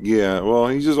 Yeah, well,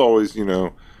 he's just always,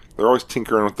 they're always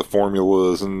tinkering with the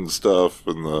formulas and stuff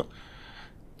in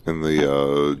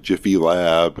the Jiffy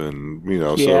Lab, and,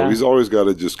 so he's always got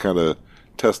to just kind of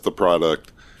test the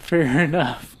product. Fair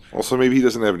enough. Also, maybe he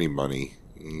doesn't have any money.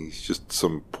 He's just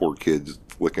some poor kid just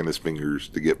licking his fingers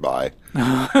to get by.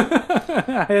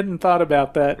 I hadn't thought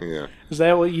about that. Yeah. Is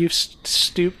that what you've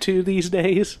stooped to these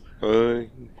days?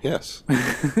 Yes.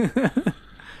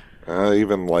 I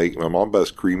even like, my mom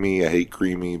buys creamy. I hate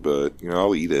creamy, but,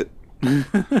 I'll eat it.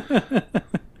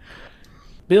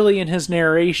 Billy, in his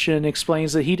narration,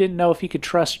 explains that he didn't know if he could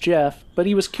trust Jeff, but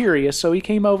he was curious, so he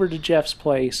came over to Jeff's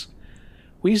place.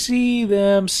 We see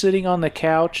them sitting on the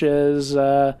couch as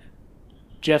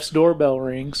Jeff's doorbell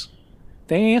rings.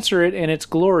 They answer it, and it's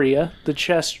Gloria, the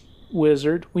chess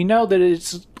wizard. We know that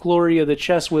it's Gloria, the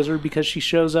chess wizard, because she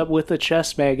shows up with a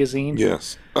chess magazine.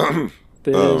 Yes. That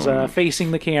is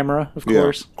facing the camera, of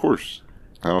course. Yeah, of course.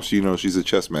 How else she's a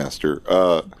chess master?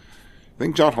 I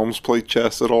think John Holmes played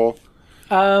chess at all.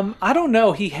 I don't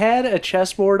know. He had a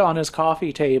chessboard on his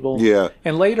coffee table. Yeah.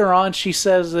 And later on, she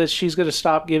says that she's going to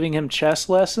stop giving him chess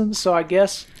lessons. So I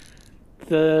guess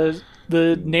the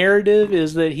narrative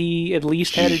is that he at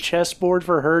least had a chessboard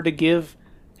for her to give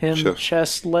him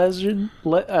chess lessons.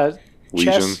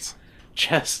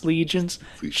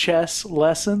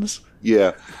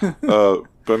 Yeah.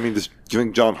 But I mean, do you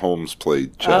think John Holmes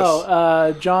played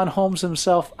chess? John Holmes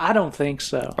himself? I don't think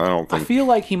so. I feel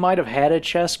like he might have had a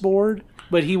chessboard,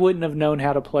 but he wouldn't have known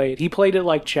how to play it. He played it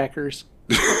like checkers.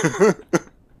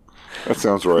 That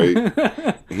sounds right.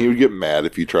 He would get mad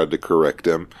if you tried to correct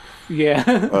him. Yeah.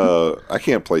 I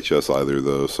can't play chess either,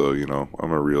 though, so,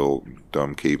 I'm a real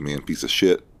dumb caveman piece of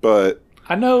shit. But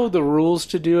I know the rules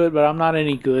to do it, but I'm not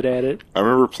any good at it. I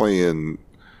remember playing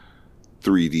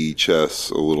 3D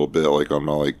chess a little bit, like on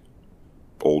my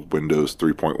old Windows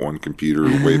 3.1 computer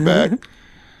way back.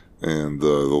 And the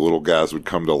little guys would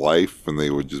come to life, and they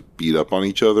would just beat up on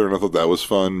each other, and I thought that was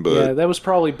fun. But yeah, that was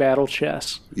probably battle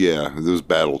chess. Yeah, it was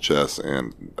battle chess,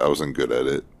 and I wasn't good at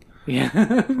it. Yeah.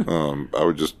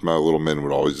 My little men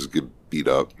would always just get beat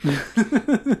up.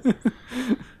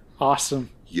 Awesome.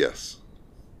 Yes.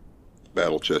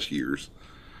 Battle chess years.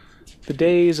 The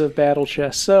days of battle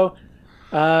chess. So,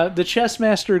 the chess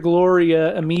master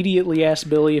Gloria immediately asks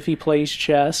Billy if he plays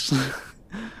chess.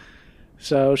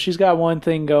 So she's got one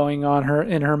thing going on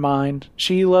in her mind.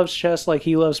 She loves chess like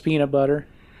he loves peanut butter.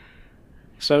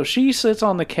 So she sits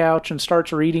on the couch and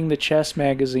starts reading the chess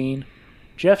magazine.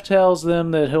 Jeff tells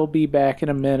them that he'll be back in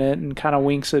a minute and kind of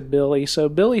winks at Billy. So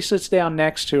Billy sits down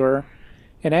next to her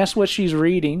and asks what she's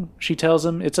reading. She tells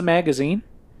him it's a magazine.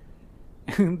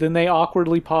 Then they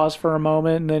awkwardly pause for a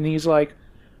moment, and then he's like,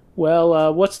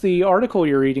 well, what's the article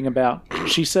you're reading about?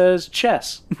 She says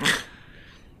chess.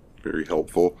 Very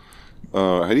helpful.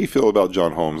 How do you feel about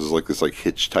John Holmes as this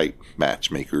Hitch-type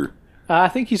matchmaker? I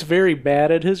think he's very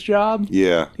bad at his job.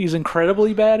 Yeah. He's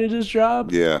incredibly bad at his job.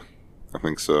 Yeah, I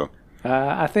think so.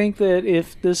 I think that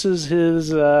if this is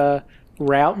his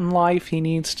route in life, he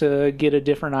needs to get a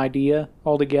different idea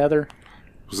altogether.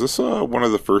 Was this one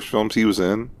of the first films he was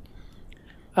in?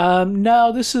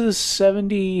 No, this is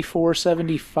 74,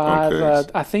 75.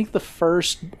 Okay. I think the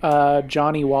first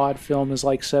Johnny Wad film is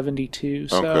 72.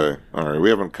 So. Okay. All right. We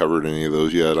haven't covered any of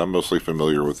those yet. I'm mostly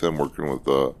familiar with him working with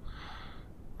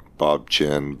Bob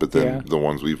Chin, but then the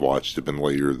ones we've watched have been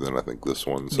later than I think this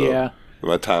one. So in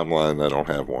my timeline, I don't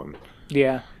have one.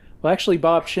 Yeah. Well, actually,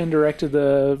 Bob Chin directed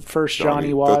the first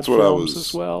Johnny Wad films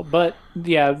as well. But,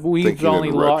 yeah, we've only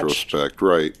watched... retrospect,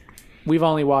 right. We've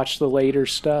only watched the later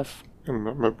stuff.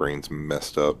 My brain's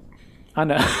messed up. I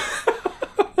know.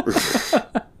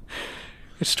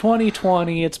 It's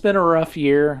 2020. It's been a rough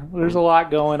year. There's a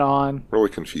lot going on. Really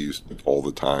confused all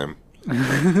the time.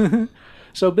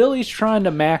 So Billy's trying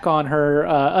to mac on her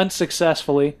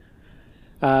unsuccessfully.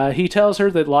 He tells her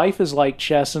that life is like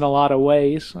chess in a lot of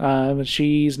ways, but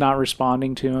she's not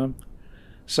responding to him.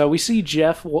 So we see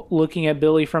Jeff looking at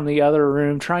Billy from the other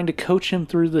room, trying to coach him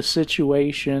through the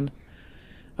situation.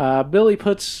 Billy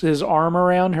puts his arm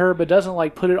around her, but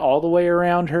doesn't put it all the way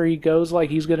around her. He goes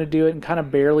like he's going to do it and kind of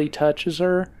barely touches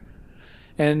her.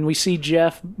 And we see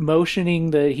Jeff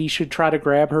motioning that he should try to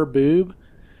grab her boob,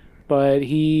 but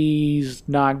he's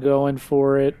not going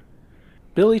for it.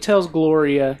 Billy tells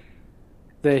Gloria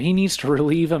that he needs to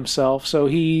relieve himself, so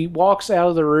he walks out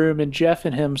of the room and Jeff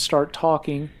and him start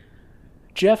talking.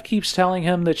 Jeff keeps telling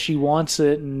him that she wants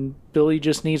it and Billy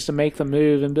just needs to make the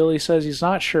move, and Billy says he's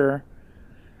not sure.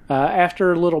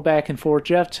 After a little back and forth,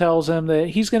 Jeff tells him that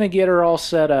he's going to get her all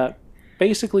set up.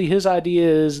 Basically, his idea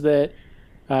is that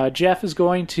Jeff is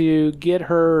going to get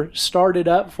her started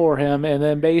up for him, and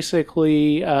then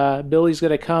basically Billy's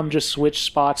going to come just switch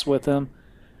spots with him.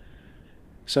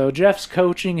 So Jeff's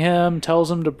coaching him,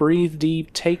 tells him to breathe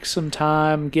deep, take some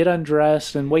time, get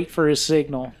undressed, and wait for his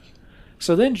signal.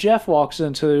 So then Jeff walks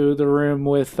into the room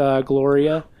with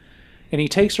Gloria, and he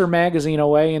takes her magazine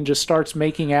away and just starts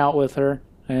making out with her,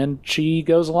 and she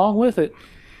goes along with it.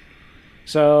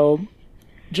 So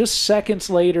just seconds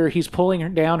later, he's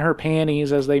pulling down her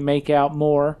panties as they make out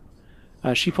more.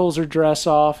 She pulls her dress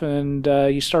off, and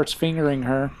he starts fingering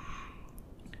her.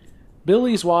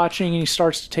 Billy's watching, and he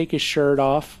starts to take his shirt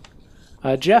off.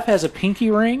 Jeff has a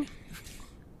pinky ring.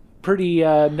 Pretty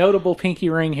notable pinky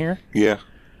ring here. Yeah.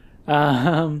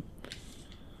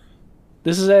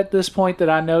 This is at this point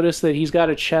that I noticed that he's got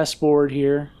a chessboard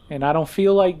here, and I don't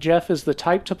feel like Jeff is the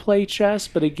type to play chess,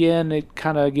 but again, it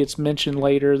kind of gets mentioned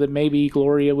later that maybe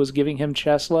Gloria was giving him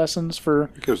chess lessons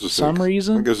for some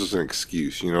reason. I guess it's an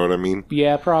excuse, you know what I mean?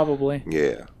 Yeah, probably.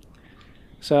 Yeah.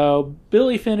 So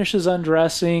Billy finishes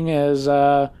undressing as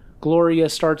Gloria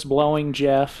starts blowing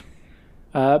Jeff.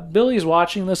 Billy's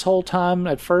watching this whole time,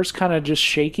 at first kind of just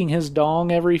shaking his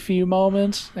dong every few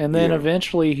moments, and then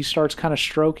eventually he starts kind of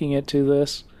stroking it to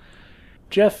this.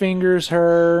 Jeff fingers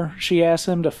her. She asks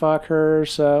him to fuck her,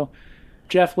 so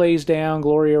Jeff lays down.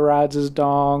 Gloria rides his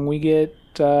dong. We get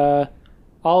all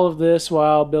of this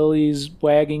while Billy's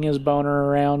wagging his boner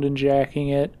around and jacking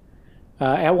it.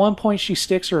 At one point, she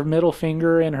sticks her middle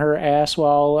finger in her ass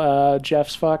while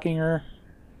Jeff's fucking her.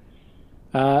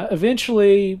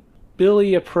 Eventually,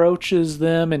 Billy approaches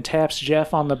them and taps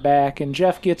Jeff on the back, and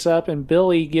Jeff gets up and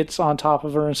Billy gets on top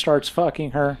of her and starts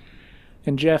fucking her.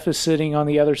 And Jeff is sitting on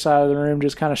the other side of the room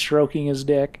just kind of stroking his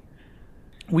dick.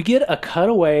 We get a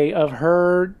cutaway of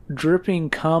her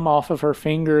dripping cum off of her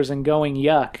fingers and going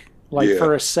yuck,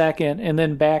 for a second, and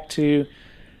then back to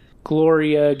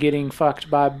Gloria getting fucked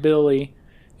by Billy.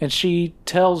 And she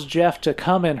tells Jeff to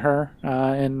come in her,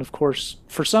 and of course,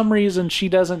 for some reason, she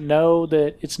doesn't know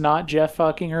that it's not Jeff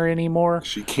fucking her anymore.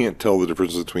 She can't tell the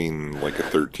difference between like a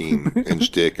 13-inch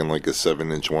dick and like a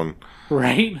 7-inch one.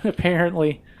 Right,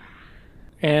 apparently.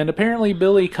 And apparently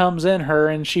Billy comes in her,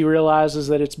 and she realizes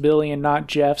that it's Billy and not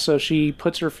Jeff, so she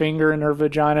puts her finger in her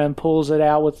vagina and pulls it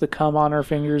out with the cum on her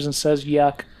fingers and says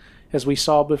yuck, as we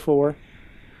saw before.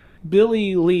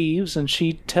 Billy leaves, and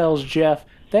she tells Jeff,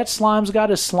 "That slime's got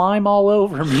his slime all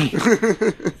over me."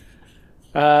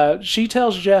 She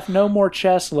tells Jeff no more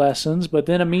chess lessons, but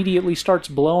then immediately starts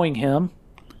blowing him,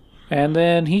 and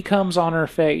then he comes on her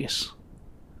face.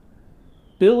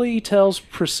 Billy tells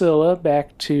Priscilla,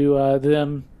 back to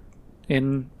them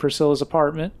in Priscilla's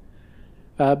apartment.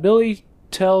 Billy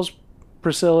tells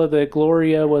Priscilla that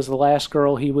Gloria was the last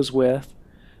girl he was with,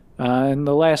 and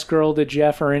the last girl that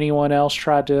Jeff or anyone else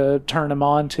tried to turn him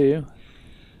on to.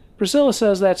 Priscilla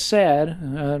says that's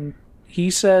sad. He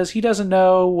says he doesn't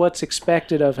know what's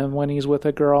expected of him when he's with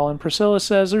a girl, and Priscilla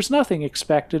says there's nothing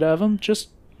expected of him, just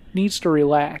needs to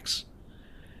relax.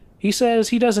 He says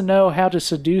he doesn't know how to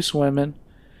seduce women.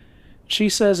 She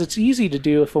says it's easy to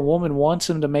do if a woman wants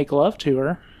him to make love to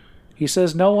her. He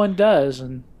says no one does,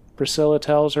 and Priscilla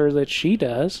tells her that she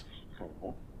does.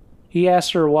 He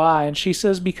asks her why, and she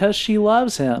says because she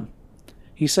loves him.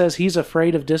 He says he's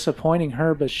afraid of disappointing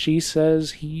her, but she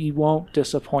says he won't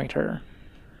disappoint her.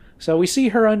 So we see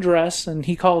her undress, and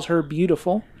he calls her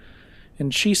beautiful,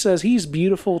 and she says he's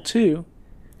beautiful too.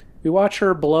 We watch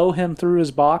her blow him through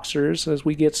his boxers as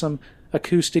we get some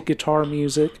acoustic guitar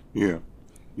music. Yeah.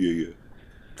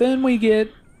 Then we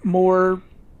get more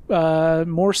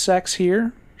sex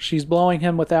here. She's blowing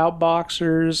him without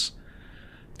boxers.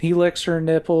 He licks her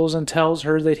nipples and tells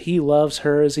her that he loves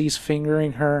her as he's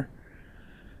fingering her.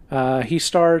 He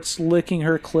starts licking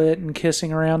her clit and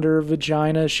kissing around her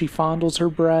vagina as she fondles her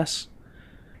breasts.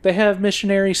 They have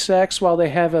missionary sex while they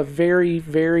have a very,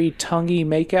 very tonguey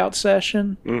makeout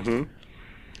session. Mm-hmm.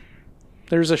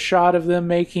 There's a shot of them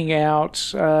making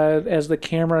out as the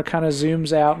camera kind of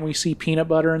zooms out and we see peanut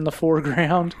butter in the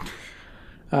foreground.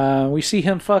 We see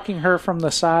him fucking her from the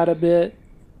side a bit.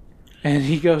 And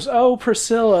he goes, "Oh,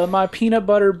 Priscilla, my peanut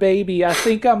butter baby, I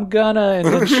think I'm gonna." And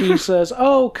then she says,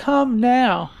 "Oh, come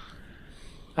now."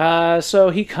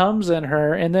 So he comes in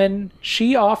her, and then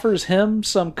she offers him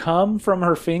some cum from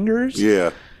her fingers.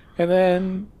 Yeah. And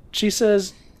then she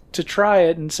says to try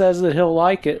it and says that he'll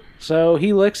like it. So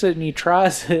he licks it and he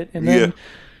tries it. And then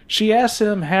she asks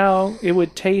him how it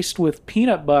would taste with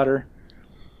peanut butter.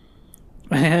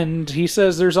 And he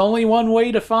says there's only one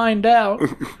way to find out.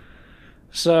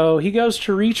 So he goes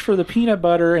to reach for the peanut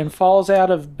butter and falls out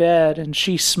of bed. And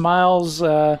she smiles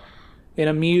in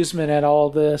amusement at all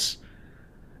this.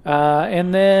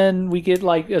 And then we get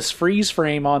like a freeze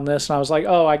frame on this, and I was like,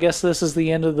 "Oh, I guess this is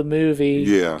the end of the movie."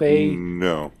 Yeah,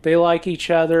 they like each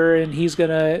other, and he's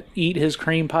gonna eat his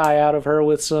cream pie out of her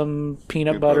with some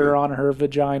peanut butter on her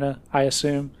vagina. I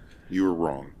assume. You were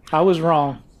wrong. I was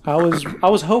wrong. I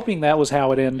was hoping that was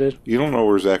how it ended. You don't know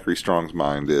where Zachary Strong's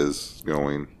mind is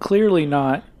going. Clearly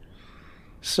not.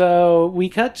 So we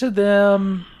cut to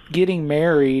them getting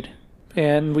married.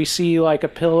 And we see like a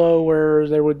pillow where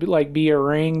there would be a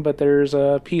ring, but there's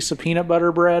a piece of peanut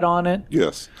butter bread on it.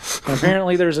 Yes. And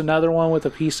apparently there's another one with a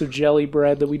piece of jelly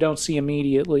bread that we don't see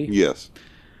immediately. Yes.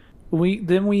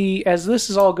 As this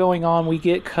is all going on, we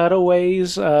get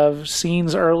cutaways of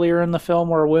scenes earlier in the film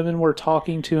where women were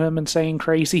talking to him and saying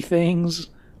crazy things,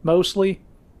 mostly.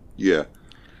 Yeah.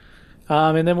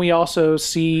 And then we also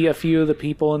see a few of the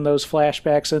people in those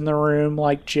flashbacks in the room,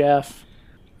 like Jeff.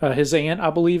 His aunt,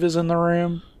 I believe, is in the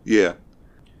room. Yeah.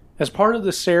 As part of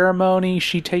the ceremony,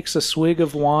 she takes a swig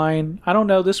of wine. I don't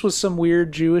know, this was some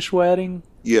weird Jewish wedding.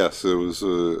 Yes, it was,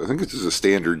 I think it's just a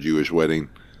standard Jewish wedding.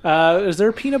 Is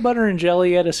there peanut butter and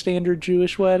jelly at a standard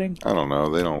Jewish wedding? I don't know.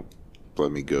 They don't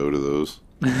let me go to those.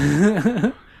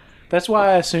 That's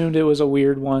why I assumed it was a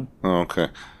weird one. Oh, okay.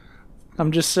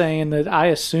 I'm just saying that I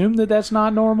assume that that's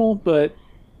not normal, but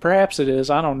perhaps it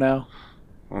is. I don't know.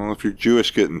 Well, if you're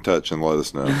Jewish, get in touch and let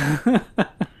us know.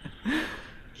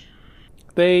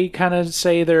 They kind of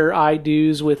say their I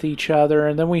do's with each other,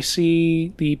 and then we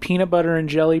see the peanut butter and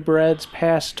jelly breads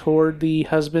pass toward the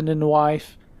husband and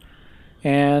wife.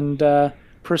 And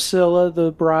Priscilla,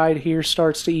 the bride here,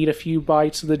 starts to eat a few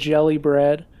bites of the jelly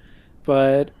bread,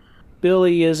 but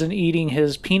Billy isn't eating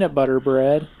his peanut butter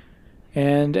bread.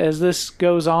 And as this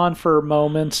goes on for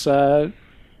moments,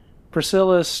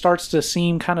 Priscilla starts to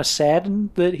seem kind of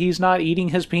saddened that he's not eating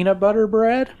his peanut butter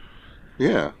bread.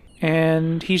 Yeah.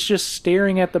 And he's just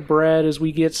staring at the bread as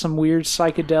we get some weird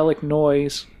psychedelic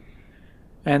noise.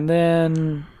 And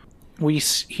then we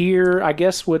hear, I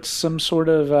guess, what's some sort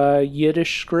of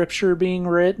Yiddish scripture being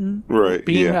written. Right,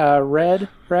 read,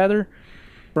 rather,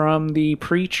 from the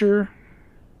preacher.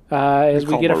 As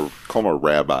we get call him a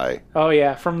rabbi. Oh,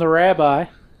 yeah, from the rabbi.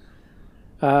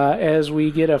 As we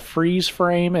get a freeze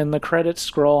frame and the credits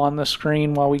scroll on the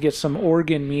screen while we get some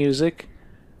organ music.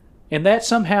 And that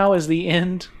somehow is the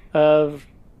end of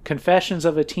Confessions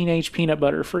of a Teenage Peanut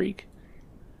Butter Freak.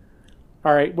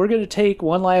 Alright, we're going to take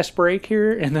one last break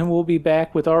here, and then we'll be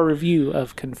back with our review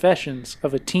of Confessions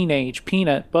of a Teenage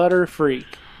Peanut Butter Freak.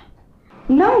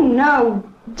 No.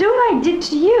 Do what I did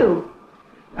to you.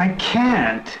 I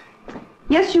can't.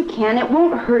 Yes, you can. It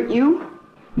won't hurt you.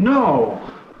 No.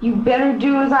 You better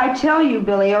do as I tell you,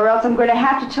 Billy, or else I'm going to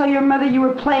have to tell your mother you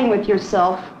were playing with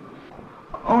yourself.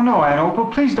 Oh, no, Aunt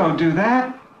Opal, please don't do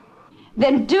that.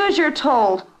 Then do as you're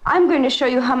told. I'm going to show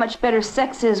you how much better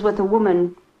sex is with a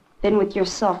woman than with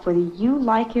yourself, whether you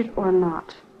like it or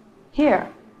not. Here,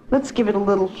 let's give it a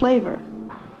little flavor.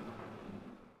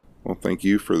 Well, thank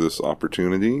you for this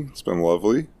opportunity. It's been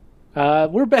lovely.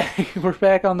 We're back. We're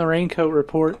back on the Raincoat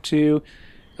Report to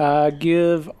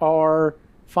give our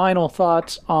final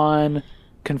thoughts on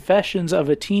Confessions of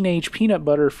a Teenage Peanut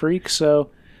Butter Freak. So,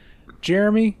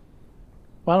 Jeremy,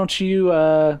 why don't you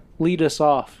lead us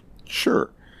off?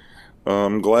 Sure.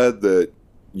 I'm glad that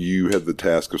you had the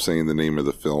task of saying the name of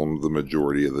the film the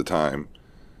majority of the time.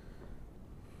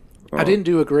 I didn't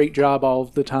do a great job all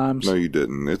of the times. No, you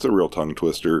didn't. It's a real tongue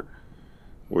twister,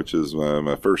 which is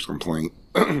my first complaint.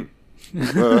 For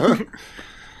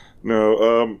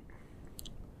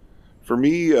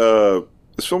me,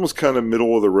 this film was kind of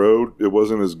middle of the road. It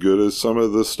wasn't as good as some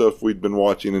of the stuff we'd been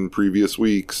watching in previous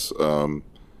weeks.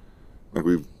 Like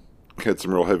we've had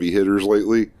some real heavy hitters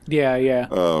lately. Yeah.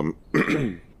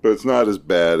 But it's not as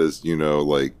bad as,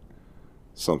 like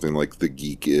something like The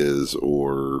Geek is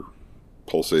or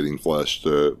Pulsating Flesh,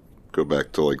 to go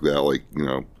back to like that, like,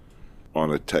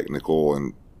 on a technical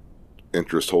and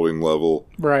interest holding level.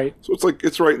 Right. So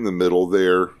it's right in the middle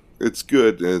there. It's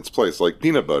good in its place, like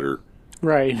peanut butter.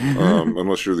 Right.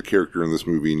 Unless you're the character in this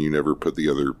movie and you never put the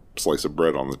other slice of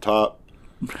bread on the top.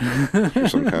 You're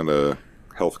some kind of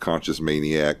health conscious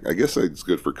maniac. I guess it's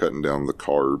good for cutting down the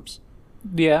carbs.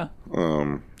 Yeah.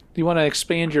 You want to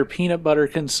expand your peanut butter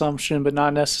consumption, but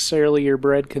not necessarily your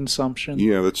bread consumption.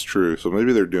 Yeah, that's true. So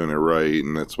maybe they're doing it right,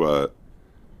 and that's why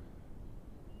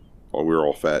we're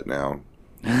all fat now.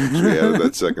 So we added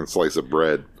that second slice of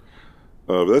bread.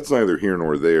 But that's neither here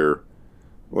nor there.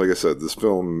 Like I said, this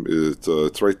film is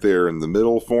it's right there in the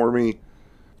middle for me,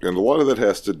 and a lot of that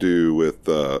has to do with.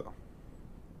 I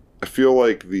feel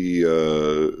like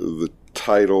the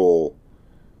title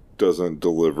doesn't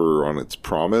deliver on its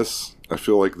promise. I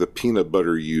feel like the peanut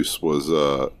butter use was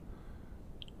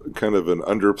kind of an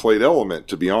underplayed element,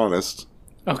 to be honest.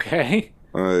 Okay.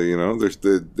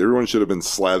 Everyone should have been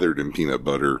slathered in peanut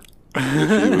butter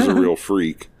if he was a real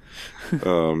freak.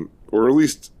 Or at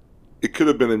least it could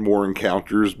have been in more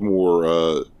encounters,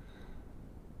 more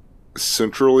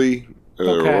centrally,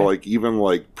 or like even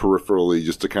like peripherally,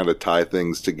 just to kind of tie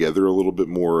things together a little bit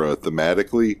more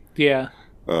thematically. Yeah.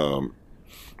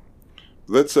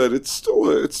 That said, it's still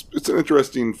it's an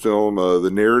interesting film.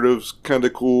 The narrative's kind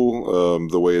of cool.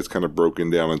 The way it's kind of broken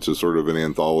down into sort of an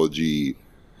anthology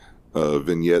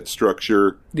vignette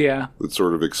structure. Yeah. That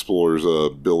sort of explores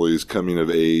Billy's coming of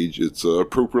age. It's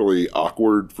appropriately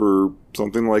awkward for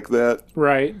something like that.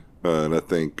 Right. And I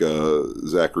think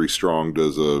Zachary Strong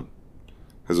has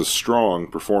a strong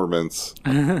performance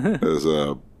as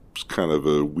a kind of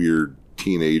a weird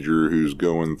teenager who's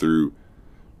going through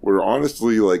what are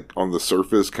honestly, like, on the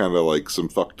surface, kind of like some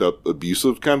fucked up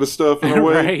abusive kind of stuff in a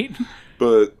way. Right.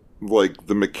 But like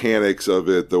the mechanics of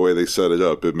it, the way they set it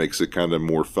up, it makes it kind of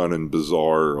more fun and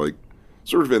bizarre, like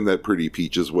sort of in that Pretty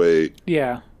Peaches way.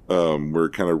 Yeah. Where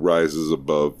it kind of rises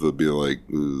above the be like,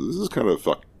 this is kind of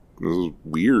this is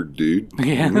weird, dude.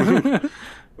 Yeah.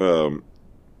 And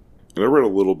I read a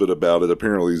little bit about it.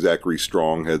 Apparently Zachary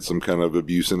Strong had some kind of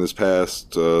abuse in his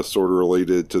past, sort of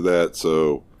related to that,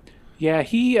 so... Yeah,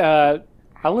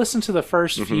 I listened to the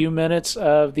first few minutes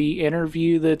of the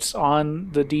interview that's on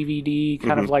the DVD,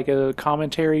 kind of like a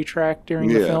commentary track during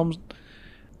the film.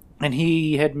 And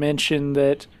he had mentioned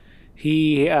that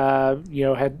he, had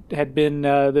been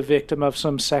the victim of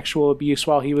some sexual abuse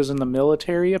while he was in the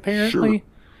military, apparently.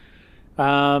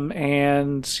 Sure.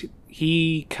 And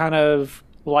he kind of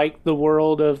liked the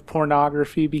world of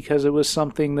pornography because it was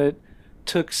something that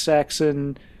took sex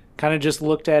and kind of just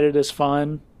looked at it as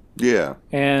fun. Yeah.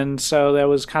 And so that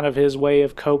was kind of his way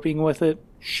of coping with it.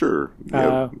 Sure.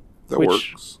 Yeah, that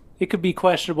works. It could be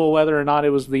questionable whether or not it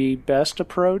was the best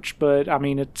approach, but I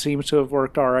mean, it seems to have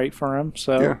worked all right for him.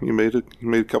 So yeah, he made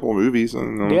a couple of movies,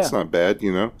 and it's not bad,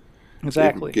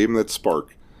 Exactly. Gave him that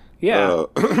spark. Yeah.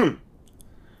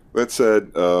 That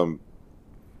said,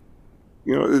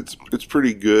 it's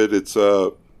pretty good. It's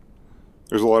there's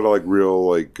a lot of like real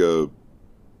like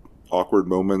awkward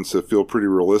moments that feel pretty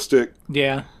realistic.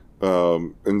 Yeah.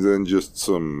 And then just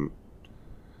some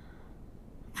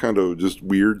kind of just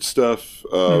weird stuff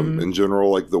in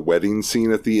general, like the wedding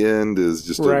scene at the end is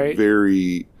just a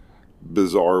very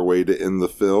bizarre way to end the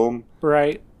film.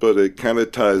 Right. But it kind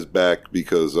of ties back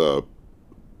because to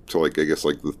like, I guess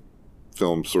like the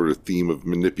film's sort of theme of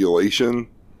manipulation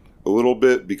a little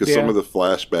bit, because some of the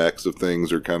flashbacks of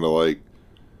things are kind of like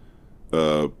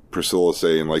Priscilla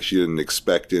saying like she didn't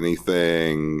expect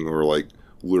anything, or like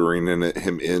luring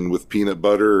him in with peanut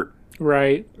butter,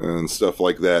 right, and stuff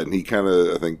like that. And he kind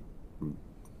of, I think,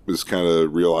 is kind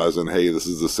of realizing, hey, this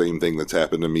is the same thing that's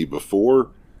happened to me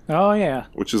before. Oh yeah,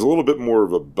 which is a little bit more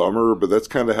of a bummer, but that's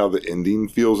kind of how the ending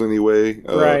feels anyway.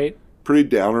 Right, pretty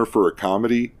downer for a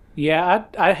comedy. Yeah,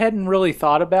 I hadn't really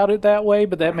thought about it that way,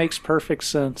 but that makes perfect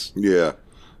sense. Yeah.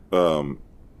 I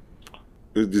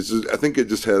think it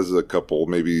just has a couple,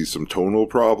 maybe some tonal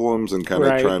problems, and kind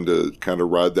of trying to kind of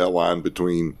ride that line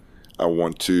between I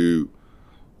want to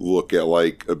look at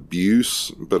like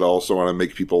abuse, but also want to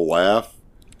make people laugh.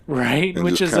 Right,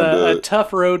 which is a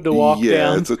tough road to walk down.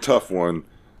 Yeah, it's a tough one.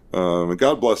 And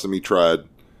God bless him, he tried.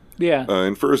 Yeah.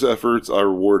 And for his efforts, I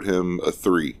reward him a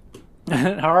 3.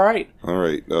 All right.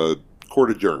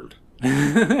 Court adjourned.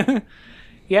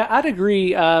 Yeah, I'd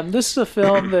agree. This is a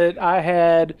film that I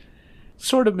had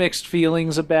sort of mixed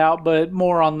feelings about, but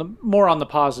more on the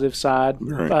positive side.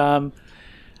 Right.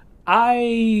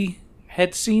 I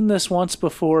had seen this once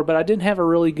before, but I didn't have a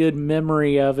really good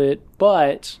memory of it.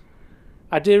 But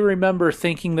I did remember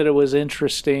thinking that it was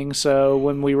interesting. So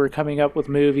when we were coming up with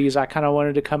movies, I kind of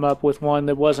wanted to come up with one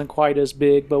that wasn't quite as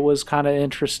big, but was kind of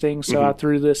interesting. So I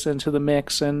threw this into the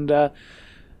mix, and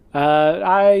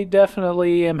I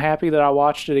definitely am happy that I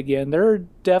watched it again. There are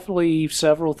definitely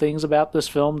several things about this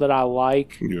film that I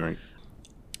like. Right.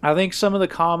 I think some of the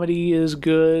comedy is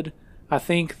good. I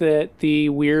think that the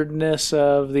weirdness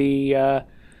of the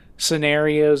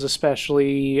scenarios,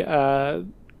 especially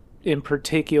in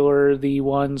particular the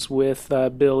ones with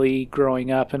Billy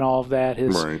growing up and all of that.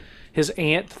 His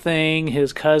aunt thing,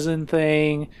 his cousin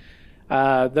thing.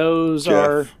 Those Jeff.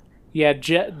 are,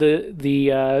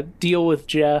 the deal with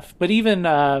Jeff. But even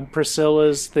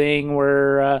Priscilla's thing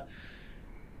where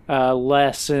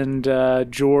Les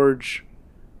and George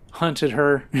hunted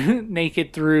her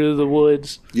naked through the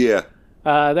woods. Yeah.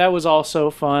 That was also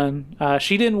fun.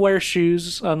 She didn't wear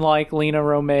shoes, unlike Lena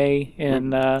Romay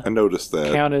in I noticed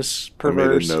that. Countess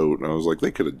Perverse. I made a note, and I was like,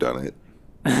 they could have done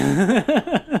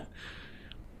it.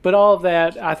 But all of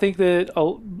that, I think that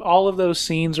all of those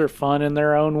scenes are fun in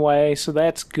their own way, so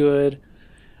that's good.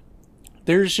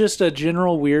 There's just a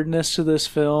general weirdness to this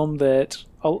film that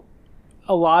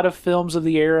a lot of films of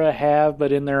the era have,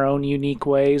 but in their own unique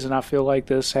ways, and I feel like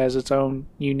this has its own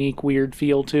unique, weird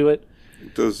feel to it.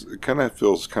 It does. It kind of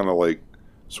feels kind of like,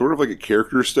 sort of like a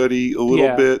character study a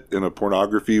little bit in a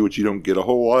pornography, which you don't get a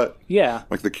whole lot. Yeah.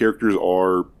 Like the characters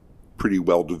are pretty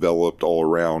well developed all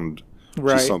around.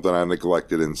 Which is something I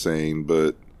neglected in saying,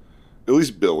 but at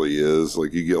least Billy is.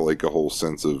 Like, you get like a whole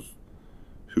sense of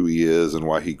who he is and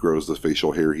why he grows the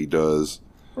facial hair he does.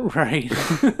 Right.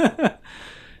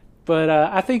 But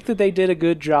I think that they did a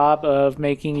good job of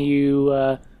making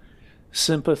you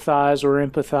sympathize or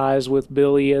empathize with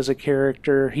Billy as a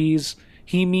character.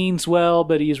 He means well,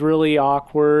 but he's really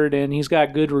awkward, and he's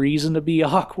got good reason to be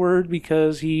awkward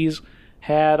because he's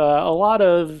had a lot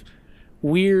of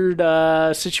weird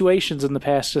situations in the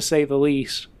past, to say the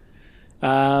least.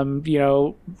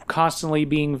 Constantly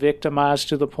being victimized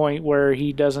to the point where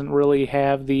he doesn't really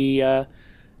have the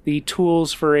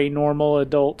tools for a normal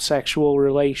adult sexual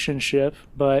relationship.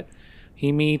 But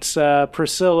he meets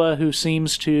Priscilla, who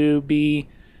seems to be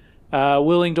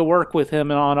willing to work with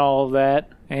him on all of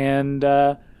that, and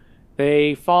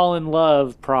they fall in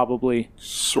love, probably.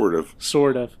 Sort of.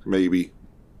 Maybe.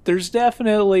 There's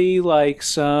definitely like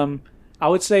some... I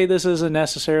would say this isn't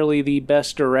necessarily the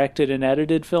best directed and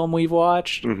edited film we've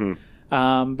watched.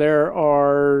 Mm-hmm. There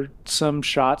are some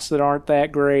shots that aren't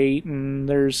that great, and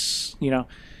there's,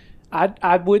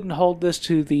 I wouldn't hold this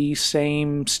to the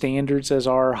same standards as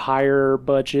our higher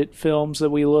budget films that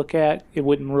we look at. It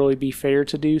wouldn't really be fair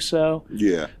to do so.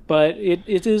 Yeah. But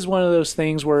it is one of those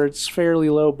things where it's fairly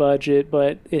low budget,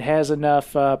 but it has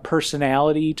enough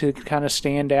personality to kind of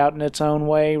stand out in its own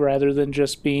way, rather than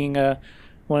just being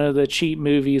one of the cheap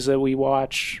movies that we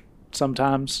watch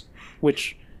sometimes,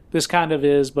 which this kind of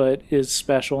is, but is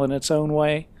special in its own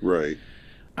way. Right.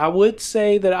 I would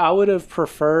say that I would have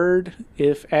preferred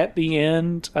if at the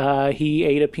end he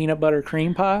ate a peanut butter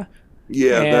cream pie.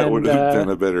 Yeah, that would have been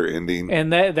a better ending.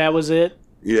 And that was it.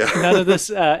 Yeah. None of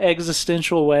this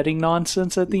existential wedding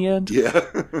nonsense at the end. Yeah.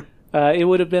 It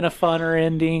would have been a funner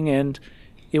ending, and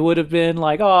it would have been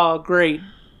like, oh, great.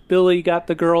 Billy got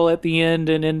the girl at the end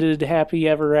and ended happy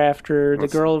ever after. The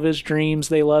girl of his dreams,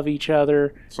 they love each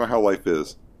other. That's not how life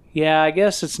is. Yeah, I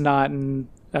guess it's not. And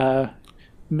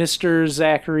Mr.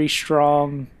 Zachary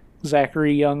Strong,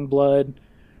 Zachary Youngblood,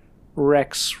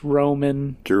 Rex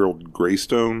Roman, Gerald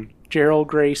Greystone,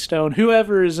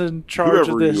 whoever is in charge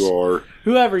of this.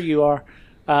 Whoever you are.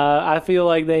 I feel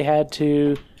like they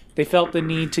felt the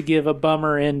need to give a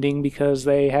bummer ending because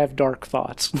they have dark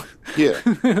thoughts. Yeah.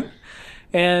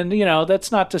 And, that's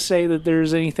not to say that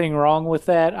there's anything wrong with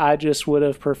that. I just would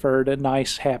have preferred a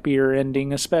nice, happier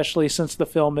ending, especially since the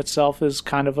film itself is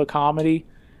kind of a comedy.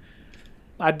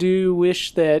 I do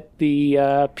wish that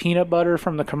the peanut butter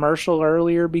from the commercial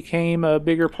earlier became a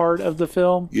bigger part of the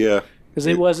film. Yeah. Because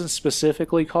it wasn't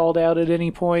specifically called out at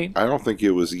any point. I don't think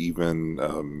it was even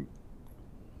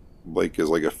as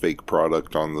a fake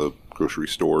product on the grocery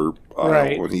store aisle,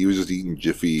 right, when he was just eating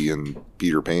Jiffy and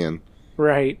Peter Pan.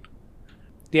 Right.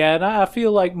 Yeah, and I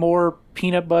feel like more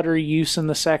peanut butter use in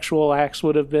the sexual acts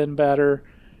would have been better.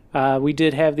 We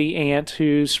did have the aunt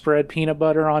who spread peanut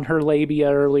butter on her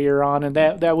labia earlier on, and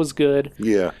that was good.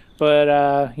 Yeah. But,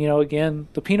 again,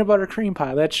 the peanut butter cream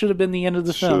pie, that should have been the end of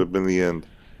the film. Should have been the end.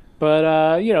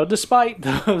 But, despite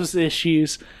those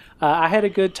issues, I had a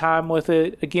good time with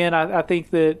it. Again, I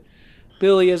think that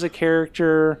Billy as a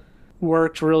character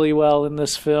worked really well in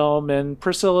this film, and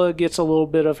Priscilla gets a little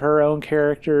bit of her own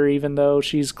character, even though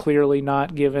she's clearly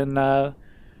not given the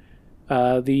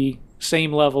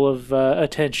same level of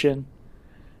attention,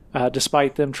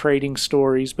 despite them trading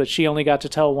stories. But she only got to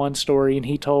tell one story, and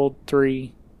he told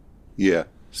 3. Yeah.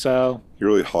 So he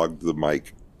really hogged the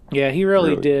mic. Yeah, he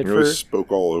really did. He really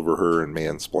spoke all over her and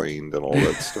mansplained and all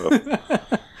that stuff.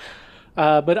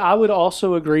 But I would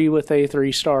also agree with a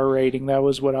 3-star rating. That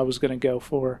was what I was going to go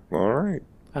for. All right.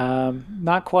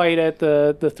 Not quite at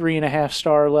the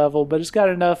 3.5-star level, but it's got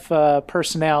enough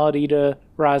personality to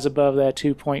rise above that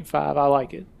 2.5. I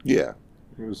like it. Yeah,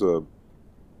 it was a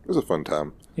fun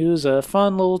time. It was a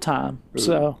fun little time.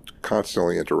 So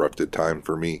constantly interrupted time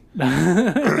for me.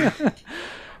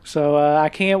 So I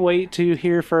can't wait to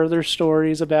hear further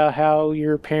stories about how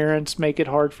your parents make it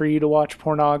hard for you to watch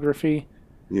pornography.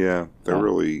 Yeah, they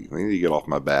need to get off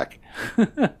my back.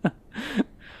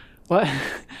 What?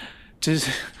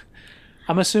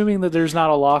 I'm assuming that there's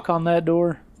not a lock on that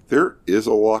door. There is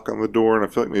a lock on the door, and I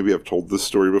feel like maybe I've told this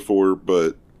story before,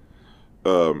 but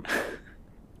when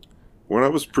I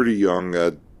was pretty young,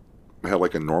 I had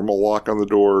like a normal lock on the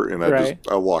door, and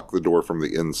I locked the door from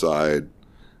the inside,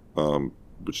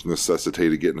 which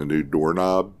necessitated getting a new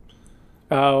doorknob.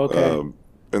 Oh, okay.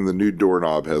 And the new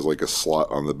doorknob has like a slot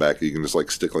on the back that you can just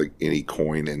like stick like any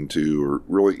coin into or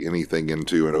really anything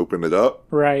into and open it up.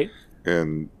 Right.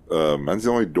 And mine's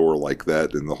the only door like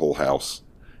that in the whole house.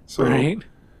 So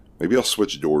maybe I'll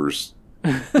switch doors.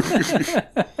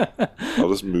 I'll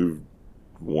just move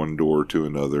one door to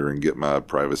another and get my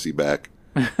privacy back.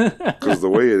 Because the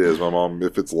way it is, my mom,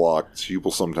 if it's locked, she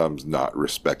will sometimes not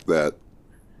respect that.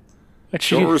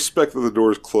 She don't respect that the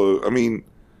door's closed. I mean,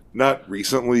 not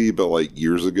recently, but like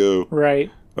years ago.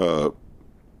 Right.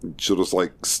 She'll just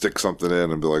like stick something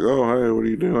in and be like, "Oh, hey, what are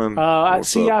you doing?"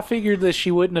 I figured that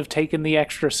she wouldn't have taken the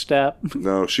extra step.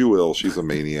 No, she will. She's a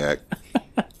maniac.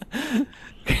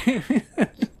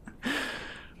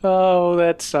 Oh,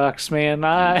 that sucks, man.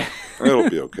 It'll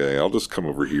be okay. I'll just come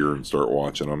over here and start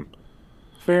watching them.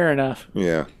 Fair enough.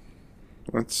 Yeah.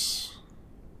 That's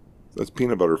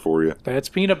peanut butter for you. That's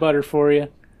peanut butter for you.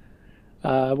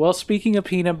 Well, speaking of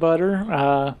peanut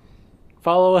butter,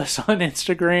 follow us on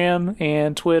Instagram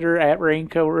and Twitter at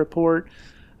Raincoat Report.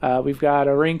 We've got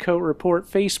a Raincoat Report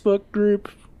Facebook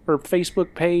group or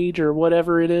Facebook page or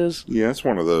whatever it is. Yeah, it's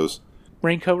one of those.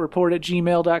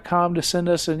 raincoatreport@gmail.com to send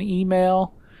us an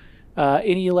email.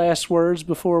 Any last words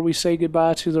before we say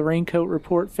goodbye to the Raincoat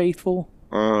Report faithful?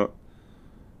 I'm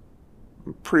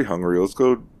pretty hungry. Let's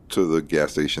go to the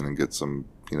gas station and get some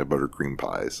peanut butter cream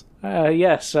pies.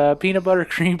 Yes, peanut butter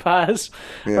cream pies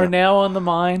are now on the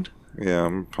mind. Yeah,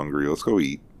 I'm hungry. Let's go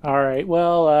eat. All right.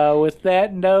 Well, with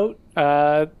that note,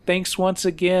 thanks once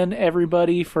again,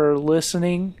 everybody, for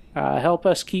listening. Help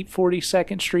us keep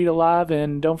 42nd Street alive,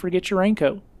 and don't forget your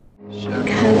raincoat.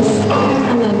 Because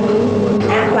I'm a boo.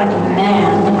 Act like a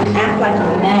man. Act like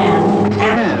a man.